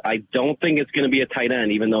 guys. I don't think it's going to be a tight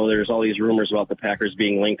end, even though there's all these rumors about the Packers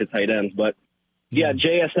being linked to tight ends. But, yeah,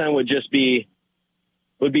 JSN would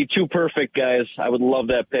be too perfect, guys. I would love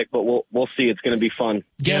that pick, but we'll see. It's going to be fun.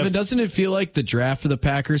 Gavin, doesn't it feel like the draft for the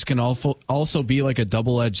Packers can also be like a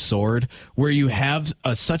double-edged sword where you have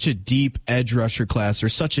such a deep edge rusher class or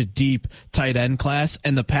such a deep tight end class,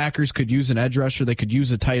 and the Packers could use an edge rusher, they could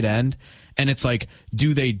use a tight end, and it's like,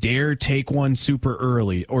 do they dare take one super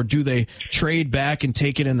early, or do they trade back and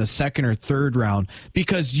take it in the second or third round?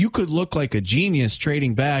 Because you could look like a genius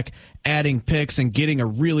trading back, adding picks, and getting a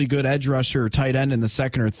really good edge rusher or tight end in the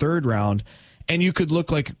second or third round, and you could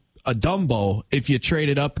look like a Dumbo if you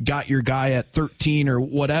traded up, got your guy at 13 or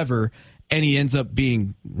whatever, and he ends up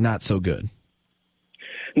being not so good.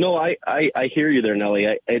 No, I hear you there,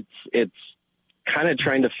 Nelly. It's kind of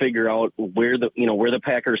trying to figure out where the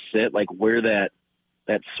Packers sit, like where that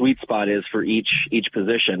sweet spot is for each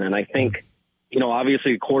position. And I think,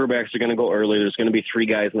 obviously quarterbacks are going to go early. There's going to be 3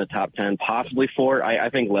 guys in the top 10, possibly 4. I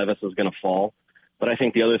think Levis is going to fall, but I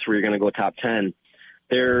think the other 3 are going to go top 10.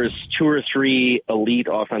 There's 2 or 3 elite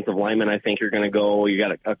offensive linemen. I think you're going to go. You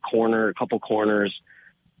got a couple corners.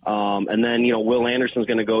 And then, Will Anderson's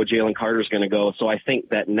going to go. Jalen Carter's going to go. So I think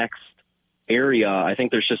that next area, I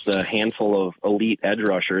think there's just a handful of elite edge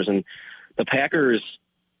rushers. And the Packers,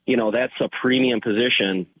 that's a premium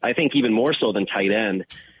position, I think even more so than tight end.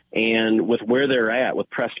 And with where they're at, with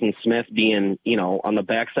Preston Smith being, on the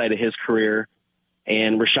backside of his career,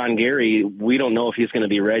 and Rashawn Gary, we don't know if he's going to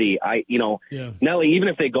be ready. Nelly, even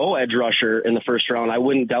if they go edge rusher in the first round, I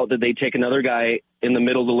wouldn't doubt that they take another guy in the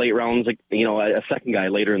middle of the late rounds, a second guy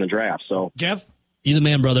later in the draft. So, Jeff, you're the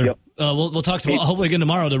man, brother. Yep. We'll talk to hopefully again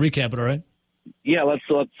tomorrow to recap it. All right. Yeah, let's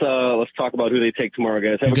talk about who they take tomorrow,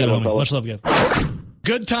 guys. Have a good one, fellas. Much love, guys.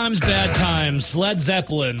 Good times, bad times. Led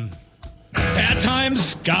Zeppelin. Bad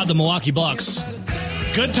times, God, the Milwaukee Bucks.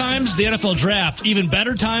 Good times, the NFL Draft. Even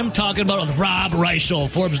better time, talking about it with Rob Reichel,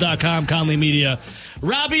 Forbes.com, Conley Media.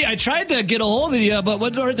 Robbie, I tried to get a hold of you, but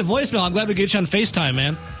went to voicemail. I'm glad we get you on FaceTime,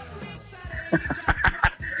 man.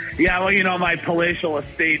 Yeah, well, my palatial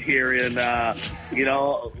estate here in,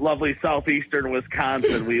 lovely southeastern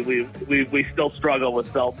Wisconsin, we still struggle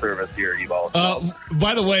with cell service here, Evo. So.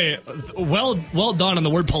 By the way, well done on the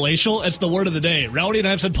word palatial. It's the word of the day. Rowdy and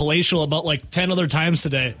I have said palatial about 10 other times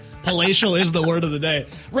today. Palatial is the word of the day.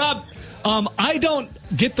 Rob, I don't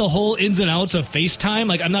get the whole ins and outs of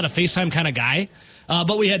FaceTime. I'm not a FaceTime kind of guy.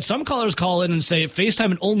 But we had some callers call in and say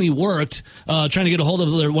FaceTime only worked trying to get a hold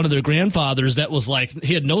of one of their grandfathers that was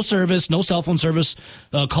he had no service, no cell phone service,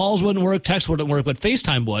 calls wouldn't work, text wouldn't work, but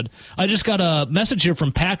FaceTime would. I just got a message here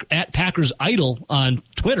from at Packers Idol on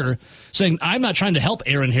Twitter saying, I'm not trying to help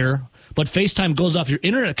Aaron here, but FaceTime goes off your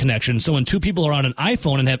internet connection. So when 2 people are on an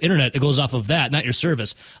iPhone and have internet, it goes off of that, not your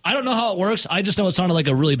service. I don't know how it works. I just know it sounded like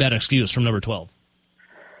a really bad excuse from number 12.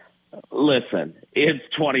 Listen, it's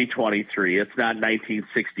 2023. It's not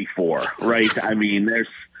 1964, right? I mean, there's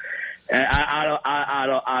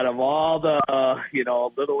out of all the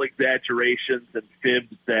little exaggerations and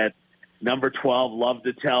fibs that number 12 loved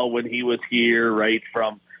to tell when he was here, right?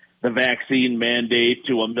 From the vaccine mandate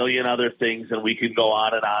to a million other things, and we can go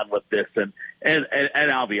on with this. And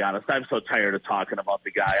I'll be honest, I'm so tired of talking about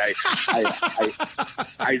the guy.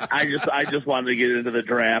 I just wanted to get into the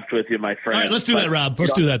draft with you, my friend. All right, let's do that, Rob.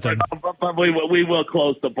 Let's do that then. But we will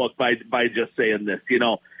close the book by just saying this.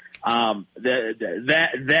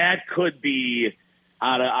 That could be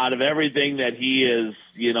out of everything that he is,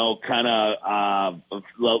 kind of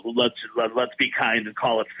let's be kind and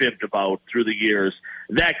call it fibbed about through the years.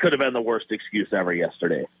 That could have been the worst excuse ever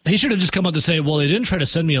yesterday. He should have just come out to say, well, they didn't try to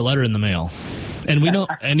send me a letter in the mail. And we know,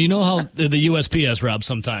 and you know how the USPS, Rob,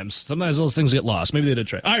 sometimes those things get lost. Maybe they did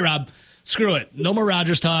try. All right, Rob, screw it. No more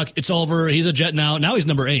Rodgers talk. It's over. He's a Jet now. Now he's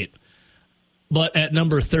number 8. But at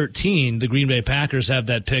number 13, the Green Bay Packers have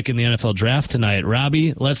that pick in the NFL Draft tonight.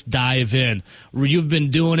 Robbie, let's dive in. You've been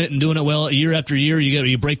doing it and doing it well year after year.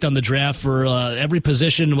 You break down the draft for every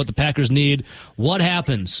position, what the Packers need. What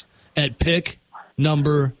happens at pick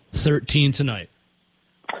number 13 tonight?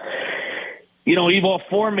 Evo,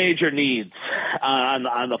 4 major needs on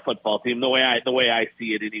the football team. The way I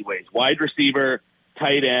see it, anyways. Wide receiver,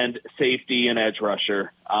 tight end, safety, and edge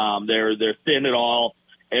rusher. They're thin at all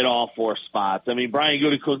 4 spots. I mean, Brian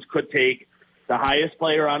Gutekunst could take the highest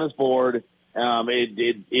player on his board.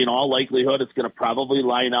 In all likelihood, it's going to probably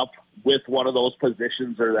line up with one of those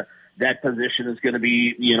positions, or that position is going to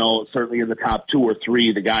be, certainly in the top 2 or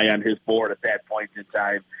 3, the guy on his board at that point in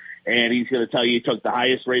time. And he's going to tell you he took the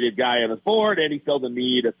highest rated guy on his board and he filled a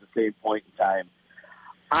need at the same point in time.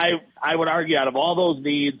 I would argue out of all those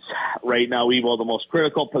needs right now, Evo, the most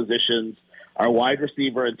critical positions are wide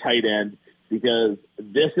receiver and tight end, because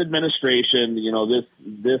this administration,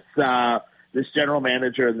 this general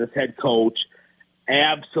manager and this head coach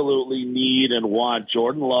absolutely need and want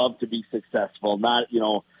Jordan Love to be successful. Not,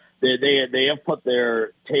 they have put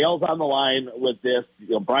their tails on the line with this.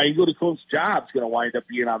 Brian Gutekunst's job's going to wind up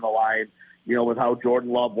being on the line, with how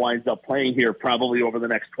Jordan Love winds up playing here probably over the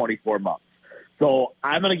next 24 months. So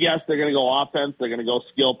I'm going to guess they're going to go offense. They're going to go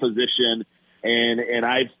skill position. And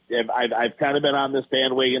I've kind of been on this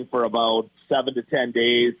bandwagon for about 7 to 10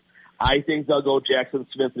 days. I think they'll go Jackson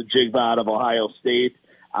Smith and Jigba out of Ohio State.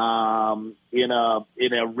 In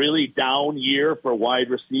a really down year for wide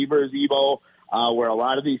receivers, Evo, where a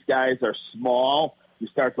lot of these guys are small. You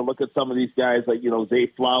start to look at some of these guys like, Zay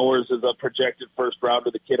Flowers is a projected first rounder,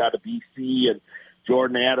 the kid out of BC, and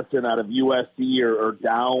Jordan Addison out of USC or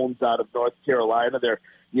Downs out of North Carolina. They're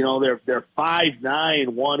they're 5'9",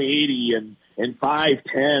 180 and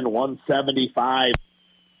 5'10", 175.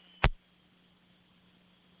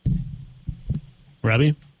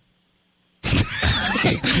 Robbie?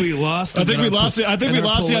 We lost. I think we lost it. I think we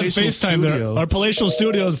lost you on FaceTime there. Our palatial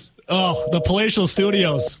studios. Oh, the palatial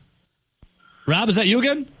studios. Rob, is that you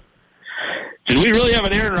again? Did we really have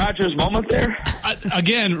an Aaron Rodgers moment there?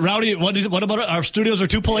 Again, Rowdy, what about it? Our studios are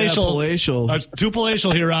too palatial. Yeah, palatial. Too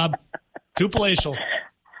palatial here, Rob. Too palatial.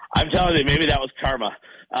 I'm telling you, maybe that was karma.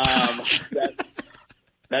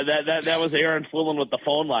 That was Aaron fooling with the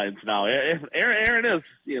phone lines now. Aaron is,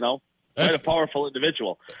 quite a powerful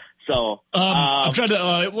individual. So I'm trying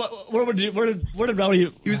to. Where did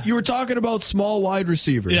Rowdy? You were talking about small wide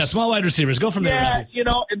receivers. Yeah, small wide receivers. Go from there. Yeah,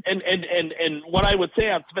 and what I would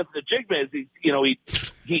say on Smith-Njigba is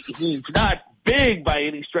he's not big by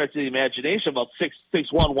any stretch of the imagination, about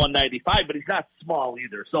 6'1", 195, but he's not small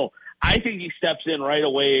either. So I think he steps in right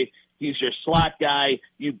away. He's your slot guy.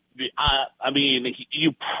 You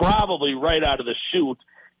probably right out of the chute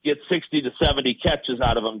get 60 to 70 catches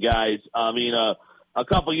out of him, guys. I mean, a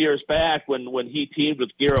couple years back when he teamed with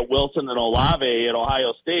Garrett Wilson and Olave at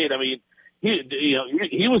Ohio State, I mean,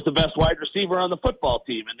 he was the best wide receiver on the football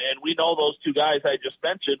team, and we know those two guys I just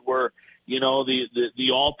mentioned were the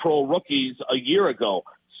All-Pro rookies a year ago.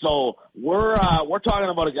 So we're talking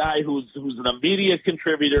about a guy who's an immediate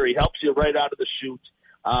contributor. He helps you right out of the chute.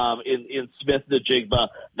 In Smith-Njigba.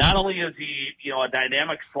 Not only is he, a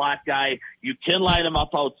dynamic slot guy, you can line him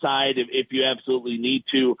up outside if you absolutely need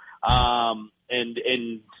to. And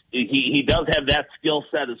he does have that skill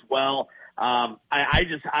set as well.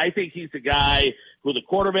 I think he's a guy who the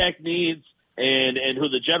quarterback needs and who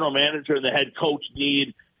the general manager and the head coach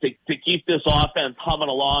need to keep this offense humming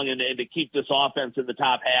along and to keep this offense in the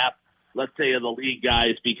top half, let's say, of the league,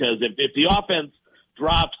 guys, because if the offense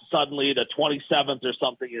drops suddenly to 27th or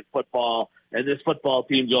something in football, and this football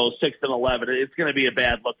team goes 6-11, it's going to be a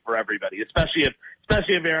bad look for everybody, especially if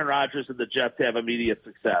Aaron Rodgers and the Jets have immediate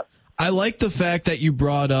success. I like the fact that you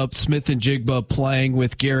brought up Smith-Njigba playing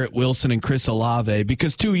with Garrett Wilson and Chris Olave,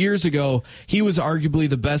 because 2 years ago, he was arguably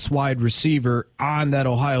the best wide receiver on that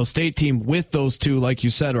Ohio State team with those two, like you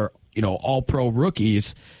said, are, all-pro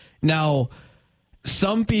rookies. Now,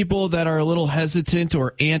 some people that are a little hesitant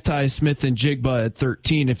or anti-Smith-Njigba at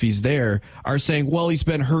 13, if he's there, are saying, well, he's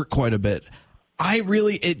been hurt quite a bit.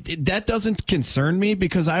 That doesn't concern me,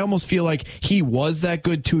 because I almost feel like he was that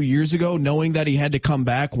good 2 years ago, knowing that he had to come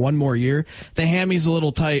back one more year. The hammy's a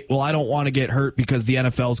little tight. Well, I don't want to get hurt because the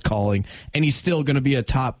NFL's calling, and he's still going to be a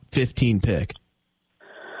top 15 pick.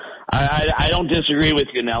 I don't disagree with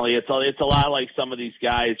you, Nelly. It's a lot like some of these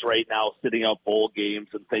guys right now sitting out bowl games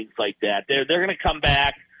and things like that. They're going to come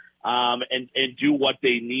back and do what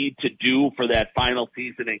they need to do for that final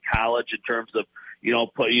season in college in terms of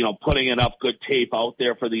putting enough good tape out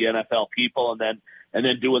there for the NFL people, and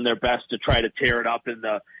then doing their best to try to tear it up in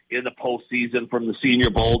the postseason, from the Senior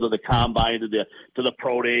Bowl to the Combine to the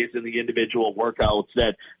pro days and the individual workouts.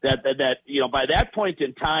 That by that point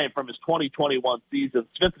in time, from his 2021 season,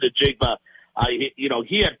 Smith-Njigba,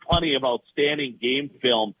 he had plenty of outstanding game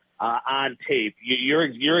film on tape.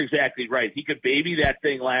 You're exactly right. He could baby that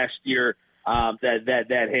thing last year.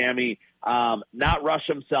 That hammy. Not rush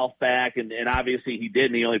himself back, and obviously he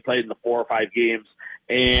didn't. He only played in the 4 or 5 games,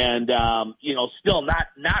 and still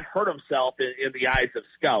not hurt himself in the eyes of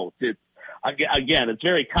scouts. It's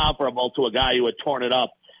very comparable to a guy who had torn it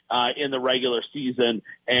up in the regular season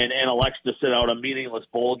and elects to sit out a meaningless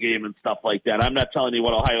bowl game and stuff like that. I'm not telling you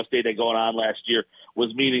what Ohio State had going on last year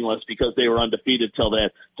was meaningless because they were undefeated till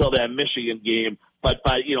that Michigan game. But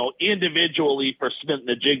individually for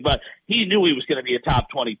Smith-Njigba, he knew he was going to be a top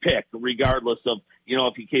 20 pick, regardless of,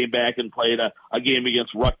 if he came back and played a game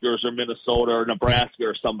against Rutgers or Minnesota or Nebraska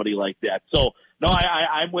or somebody like that. So, no,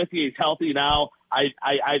 I'm with you. He's healthy now. I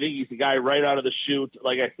think he's the guy right out of the chute,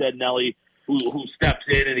 like I said, Nelly, who steps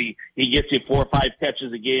in and he gets you 4 or 5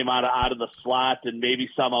 catches a game out of the slot and maybe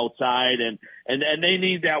some outside. And they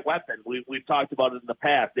need that weapon. We've talked about it in the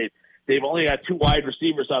past. They've only got 2 wide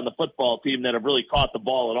receivers on the football team that have really caught the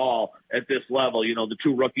ball at all at this level. The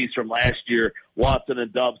 2 rookies from last year, Watson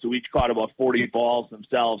and Doubs, who each caught about 40 balls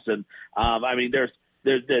themselves. And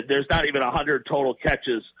there's not even 100 total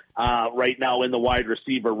catches right now in the wide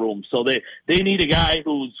receiver room. So they need a guy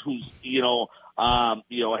who's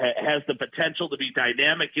has the potential to be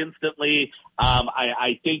dynamic instantly.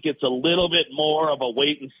 I think it's a little bit more of a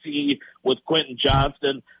wait and see with Quentin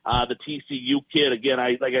Johnston, the TCU kid. Again,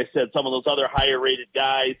 like I said, some of those other higher rated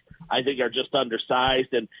guys I think are just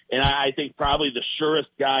undersized, and I think probably the surest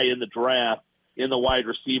guy in the draft in the wide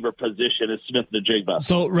receiver position is Smith-Njigba.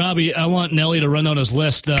 So, Robbie, I want Nelly to run down his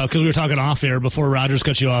list because we were talking off air before Rogers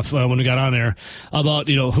cut you off when we got on air about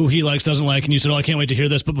who he likes, doesn't like, and you said, "Oh, I can't wait to hear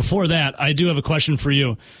this." But before that, I do have a question for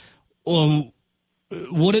you.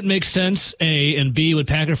 Would it make sense, A, and B, would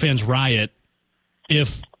Packer fans riot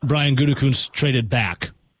if Brian Gutekunst traded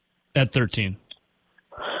back at 13?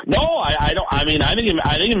 No, I don't. I mean, I think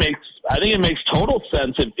it makes total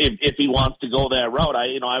sense if he wants to go that route.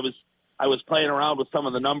 I was playing around with some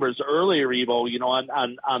of the numbers earlier, Evo,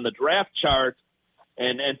 on the draft chart,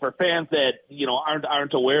 and for fans that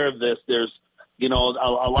aren't aware of this, there's a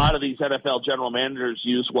lot of these NFL general managers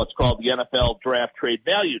use what's called the NFL draft trade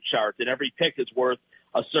value chart, and every pick is worth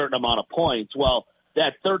a certain amount of points. Well,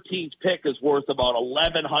 that 13th pick is worth about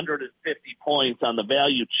 1,150 points on the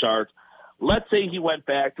value chart. Let's say he went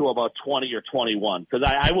back to about 20 or 21, because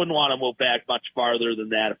I wouldn't want to move back much farther than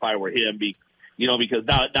that if I were him, because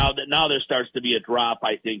now there starts to be a drop,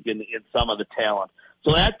 I think, in some of the talent.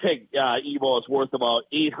 So that pick, Evo, is worth about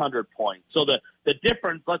 800 points. So the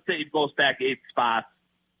difference, let's say it goes back 8 spots,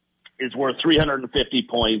 is worth 350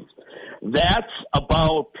 points. That's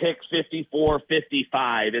about pick 54,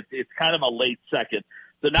 55. It's kind of a late second.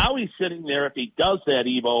 So now he's sitting there. If he does that,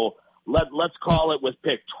 Evo, let's call it with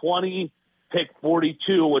pick 20, pick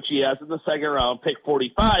 42, which he has in the second round, pick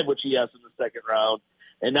 45, which he has in the second round,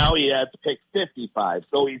 and now he has pick 55.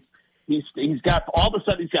 So he's got, all of a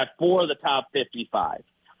sudden he's got 4 of the top 55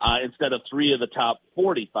 instead of 3 of the top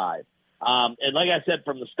 45. And like I said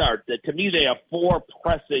from the start, that to me they have 4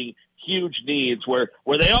 pressing huge needs where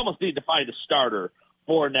they almost need to find a starter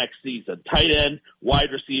for next season: tight end, wide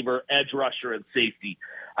receiver, edge rusher, and safety.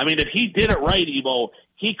 I mean, if he did it right, Evo,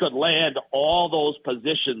 he could land all those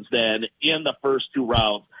positions then in the first 2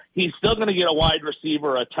 rounds. He's still going to get a wide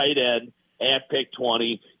receiver, a tight end at pick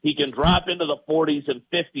 20. He can drop into the 40s and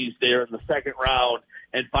 50s there in the second round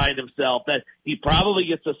and find himself that he probably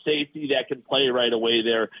gets a safety that can play right away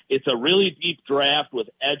there. It's a really deep draft with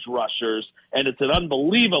edge rushers, and it's an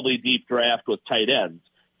unbelievably deep draft with tight ends.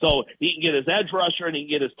 So he can get his edge rusher and he can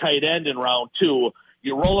get his tight end in round 2.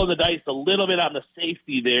 You're rolling the dice a little bit on the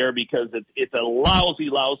safety there because it's a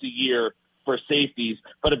lousy year for safeties.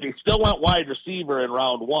 But if he still went wide receiver in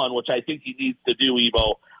round 1, which I think he needs to do,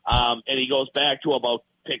 Evo, and he goes back to about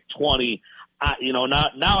pick 20,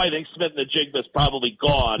 now I think Smith-Njigba is probably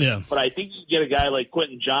gone. Yeah. But I think you get a guy like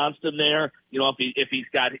Quentin Johnston there. If he's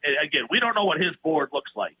got, again, we don't know what his board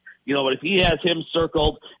looks like. But if he has him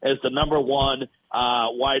circled as the number 1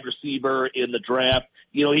 wide receiver in the draft,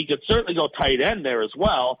 he could certainly go tight end there as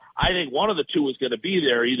well. I think one of the 2 is going to be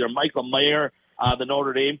there, either Michael Mayer, the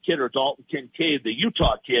Notre Dame kid, or Dalton Kincaid, the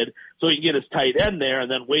Utah kid, so he can get his tight end there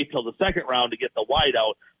and then wait till the second round to get the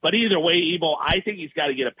wideout. But either way, Evo, I think he's got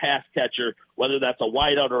to get a pass catcher, whether that's a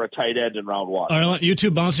wideout or a tight end in round 1. All right, I want you 2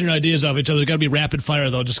 bouncing your ideas off each other. It's got to be rapid fire,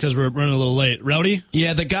 though, just because we're running a little late. Rowdy?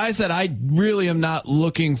 Yeah, the guys that I really am not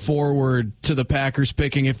looking forward to the Packers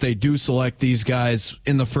picking if they do select these guys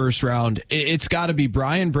in the first round, it's got to be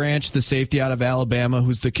Brian Branch, the safety out of Alabama,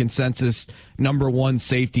 who's the consensus number 1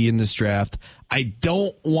 safety in this draft. I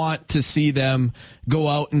don't want to see them go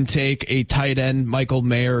out and take a tight end, Michael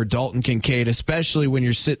Mayer or Dalton Kincaid, especially when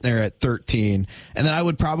you're sitting there at 13. And then I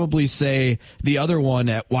would probably say the other one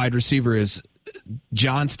at wide receiver is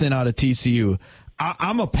Johnston out of TCU.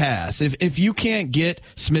 I'm a pass. If you can't get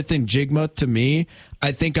Smith-Njigba, to me,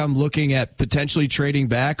 I think I'm looking at potentially trading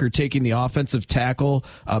back or taking the offensive tackle,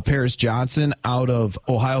 Paris Johnson out of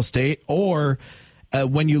Ohio State, or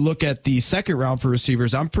when you look at the second round for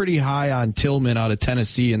receivers, I'm pretty high on Tillman out of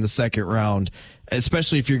Tennessee in the second round,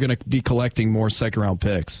 especially if you're going to be collecting more second round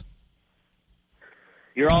picks.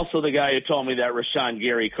 You're also the guy who told me that Rashawn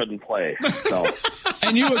Gary couldn't play. So.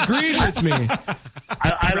 And you agreed with me.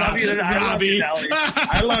 I love you, Nelly.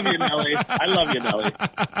 I love you, Nelly.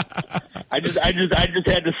 I just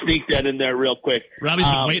had to sneak that in there real quick. Robbie's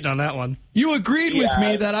been waiting on that one. You agreed with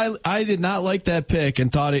me that I did not like that pick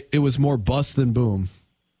and thought it was more bust than boom.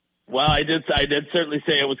 Well, I did certainly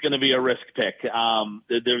say it was going to be a risk pick. And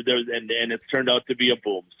it's turned out to be a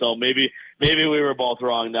boom. So maybe we were both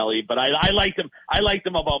wrong, Nelly. But I liked him. I liked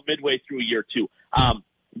him about midway through year 2.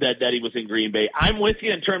 That he was in Green Bay. I'm with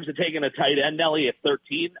you in terms of taking a tight end, Nelly, at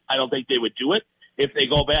 13. I don't think they would do it. If they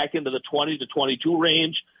go back into the 20 to 22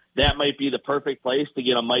 range, that might be the perfect place to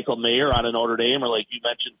get a Michael Mayer out of Notre Dame, or like you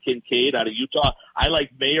mentioned, Kincaid out of Utah. I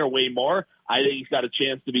like Mayer way more. I think he's got a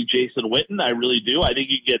chance to be Jason Witten. I really do. I think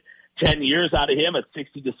you get 10 years out of him at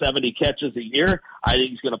 60 to 70 catches a year. I think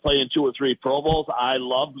he's going to play in 2 or 3 Pro Bowls. I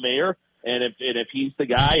love Mayer. And if he's the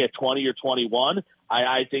guy at 20 or 21,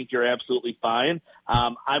 I think you're absolutely fine.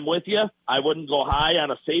 I'm with you. I wouldn't go high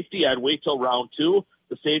on a safety. I'd wait till round 2.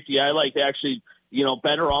 The safety I like actually,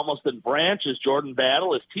 better almost than Branch is Jordan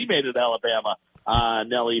Battle, his teammate at Alabama,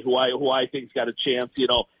 Nelly, who I think's got a chance,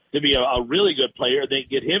 to be a really good player. They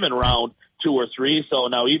get him in round 2 or 3. So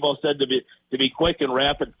now Evo said to be quick and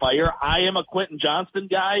rapid fire. I am a Quentin Johnston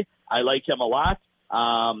guy. I like him a lot.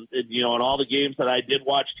 In all the games that I did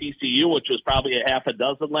watch TCU, which was probably a half a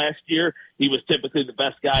dozen last year, he was typically the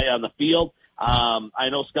best guy on the field. I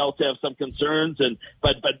know scouts have some concerns,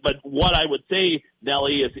 but what I would say,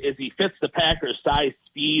 Nelly, is he fits the Packers' size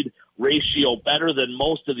speed ratio better than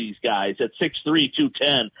most of these guys at 6'3",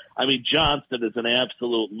 210. I mean, Johnston is an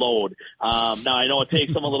absolute load. Now I know it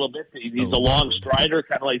takes him a little bit. He's a long strider,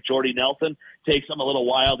 kind of like Jordy Nelson. Takes him a little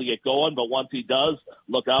while to get going, but once he does,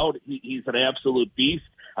 look out. He's an absolute beast.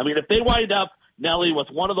 I mean, if they wind up, Nelly, with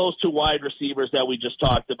one of those 2 wide receivers that we just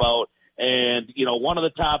talked about, and one of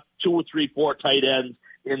the top 2 or 3, 4 tight ends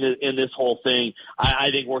in this whole thing, I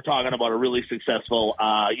think we're talking about a really successful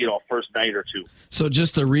first night or 2. So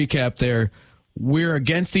just to recap there, we're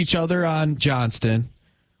against each other on Johnston.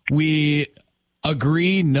 We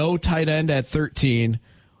agree no tight end at 13.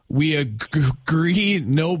 We agree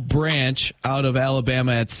no Branch out of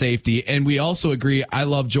Alabama at safety, and we also agree I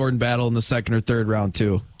love Jordan Battle in the 2nd or 3rd round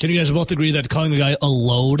too. Can you guys both agree that calling the guy a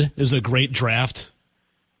load is a great draft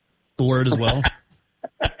word as well?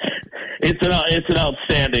 It's an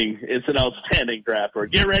outstanding draft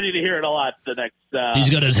word. Get ready to hear it a lot the next. He's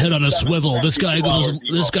got his head on a swivel. This guy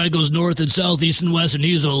goes north and south, east and west, and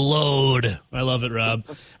he's a load. I love it, Rob.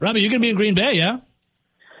 Robbie, you're gonna be in Green Bay, yeah?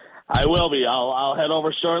 I will be. I'll head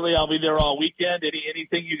over shortly. I'll be there all weekend.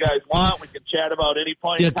 Anything you guys want, we can chat about any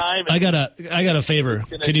point in time. I got a favor.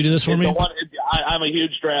 Can you do this for me? I'm a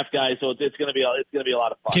huge draft guy, so it's gonna be a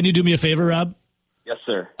lot of fun. Can you do me a favor, Rob? Yes,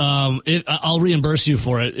 sir. I'll reimburse you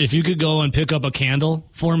for it. If you could go and pick up a candle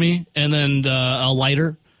for me and then a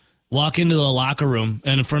lighter, walk into the locker room,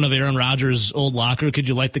 and in front of Aaron Rodgers' old locker, could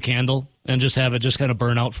you light the candle and just have it just kind of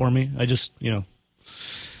burn out for me? I just,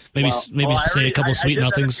 maybe say a couple sweet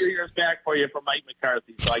nothings. I did that a few years back for you from Mike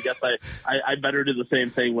McCarthy, so I guess I better do the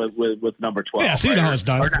same thing with number 12. Yeah, see, right? How it's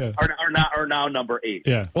done. Or now number 8.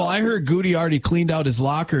 Yeah. Well, I heard Goody already cleaned out his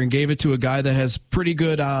locker and gave it to a guy that has pretty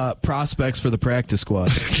good prospects for the practice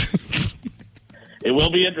squad. It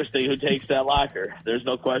will be interesting who takes that locker. There's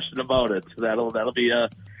no question about it. That'll be a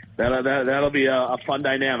fun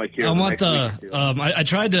dynamic here. I want the. I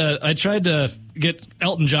tried to get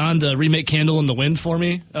Elton John to remake "Candle in the Wind" for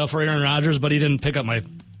me for Aaron Rodgers, but he didn't pick up my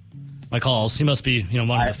calls. He must be wanting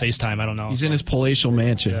to FaceTime. I don't know. He's in his palatial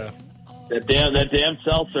mansion. Yeah. That damn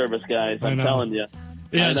cell service, guys. I'm telling you.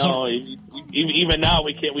 Yeah, I know. Even now,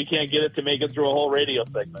 we can't get it to make it through a whole radio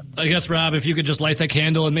segment. I guess, Rob, if you could just light that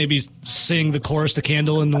candle and maybe sing the chorus to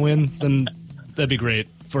 "Candle in the Wind," then that'd be great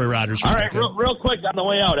for a Rodgers. All right, real quick on the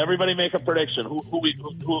way out, everybody make a prediction.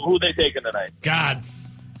 Who they taking tonight? God,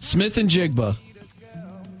 Smith and Jigba.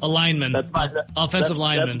 A lineman, offensive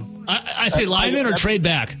lineman. I say lineman or trade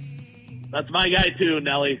back. That's my guy too,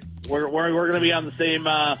 Nelly. We're going to be on the same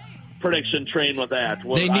prediction train with that.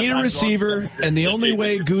 They need a receiver, and the only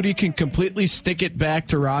way Goody can completely stick it back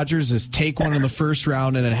to Rodgers is take one in the first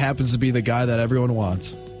round, and it happens to be the guy that everyone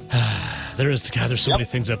wants. There's so many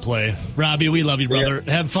things at play. Robbie, we love you, brother.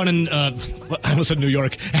 Yeah. Have fun in, I almost said New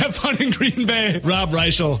York. Have fun in Green Bay. Rob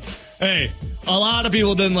Reichel. Hey, a lot of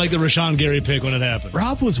people didn't like the Rashawn Gary pick when it happened.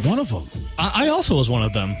 Rob was one of them. I also was one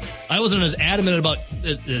of them. I wasn't as adamant about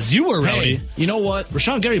it as you were, Rowdy. Hey, you know what?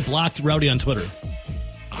 Rashawn Gary blocked Rowdy on Twitter.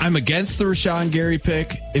 I'm against the Rashawn Gary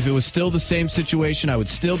pick. If it was still the same situation, I would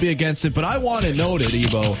still be against it. But I want it noted,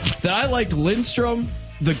 Evo, that I liked Lindstrom,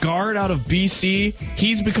 the guard out of BC.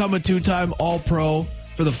 He's become a 2-time All-Pro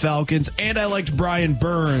for the Falcons. And I liked Brian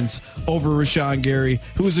Burns over Rashawn Gary,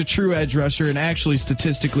 who is a true edge rusher and actually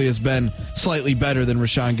statistically has been slightly better than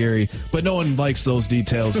Rashawn Gary. But no one likes those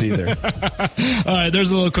details either. All right,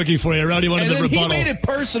 there's a little quickie for you. Rowdy wanted the rebuttal. He made it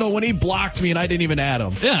personal when he blocked me and I didn't even add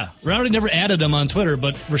him. Yeah, Rowdy never added him on Twitter,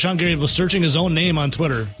 but Rashawn Gary was searching his own name on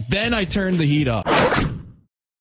Twitter. Then I turned the heat up.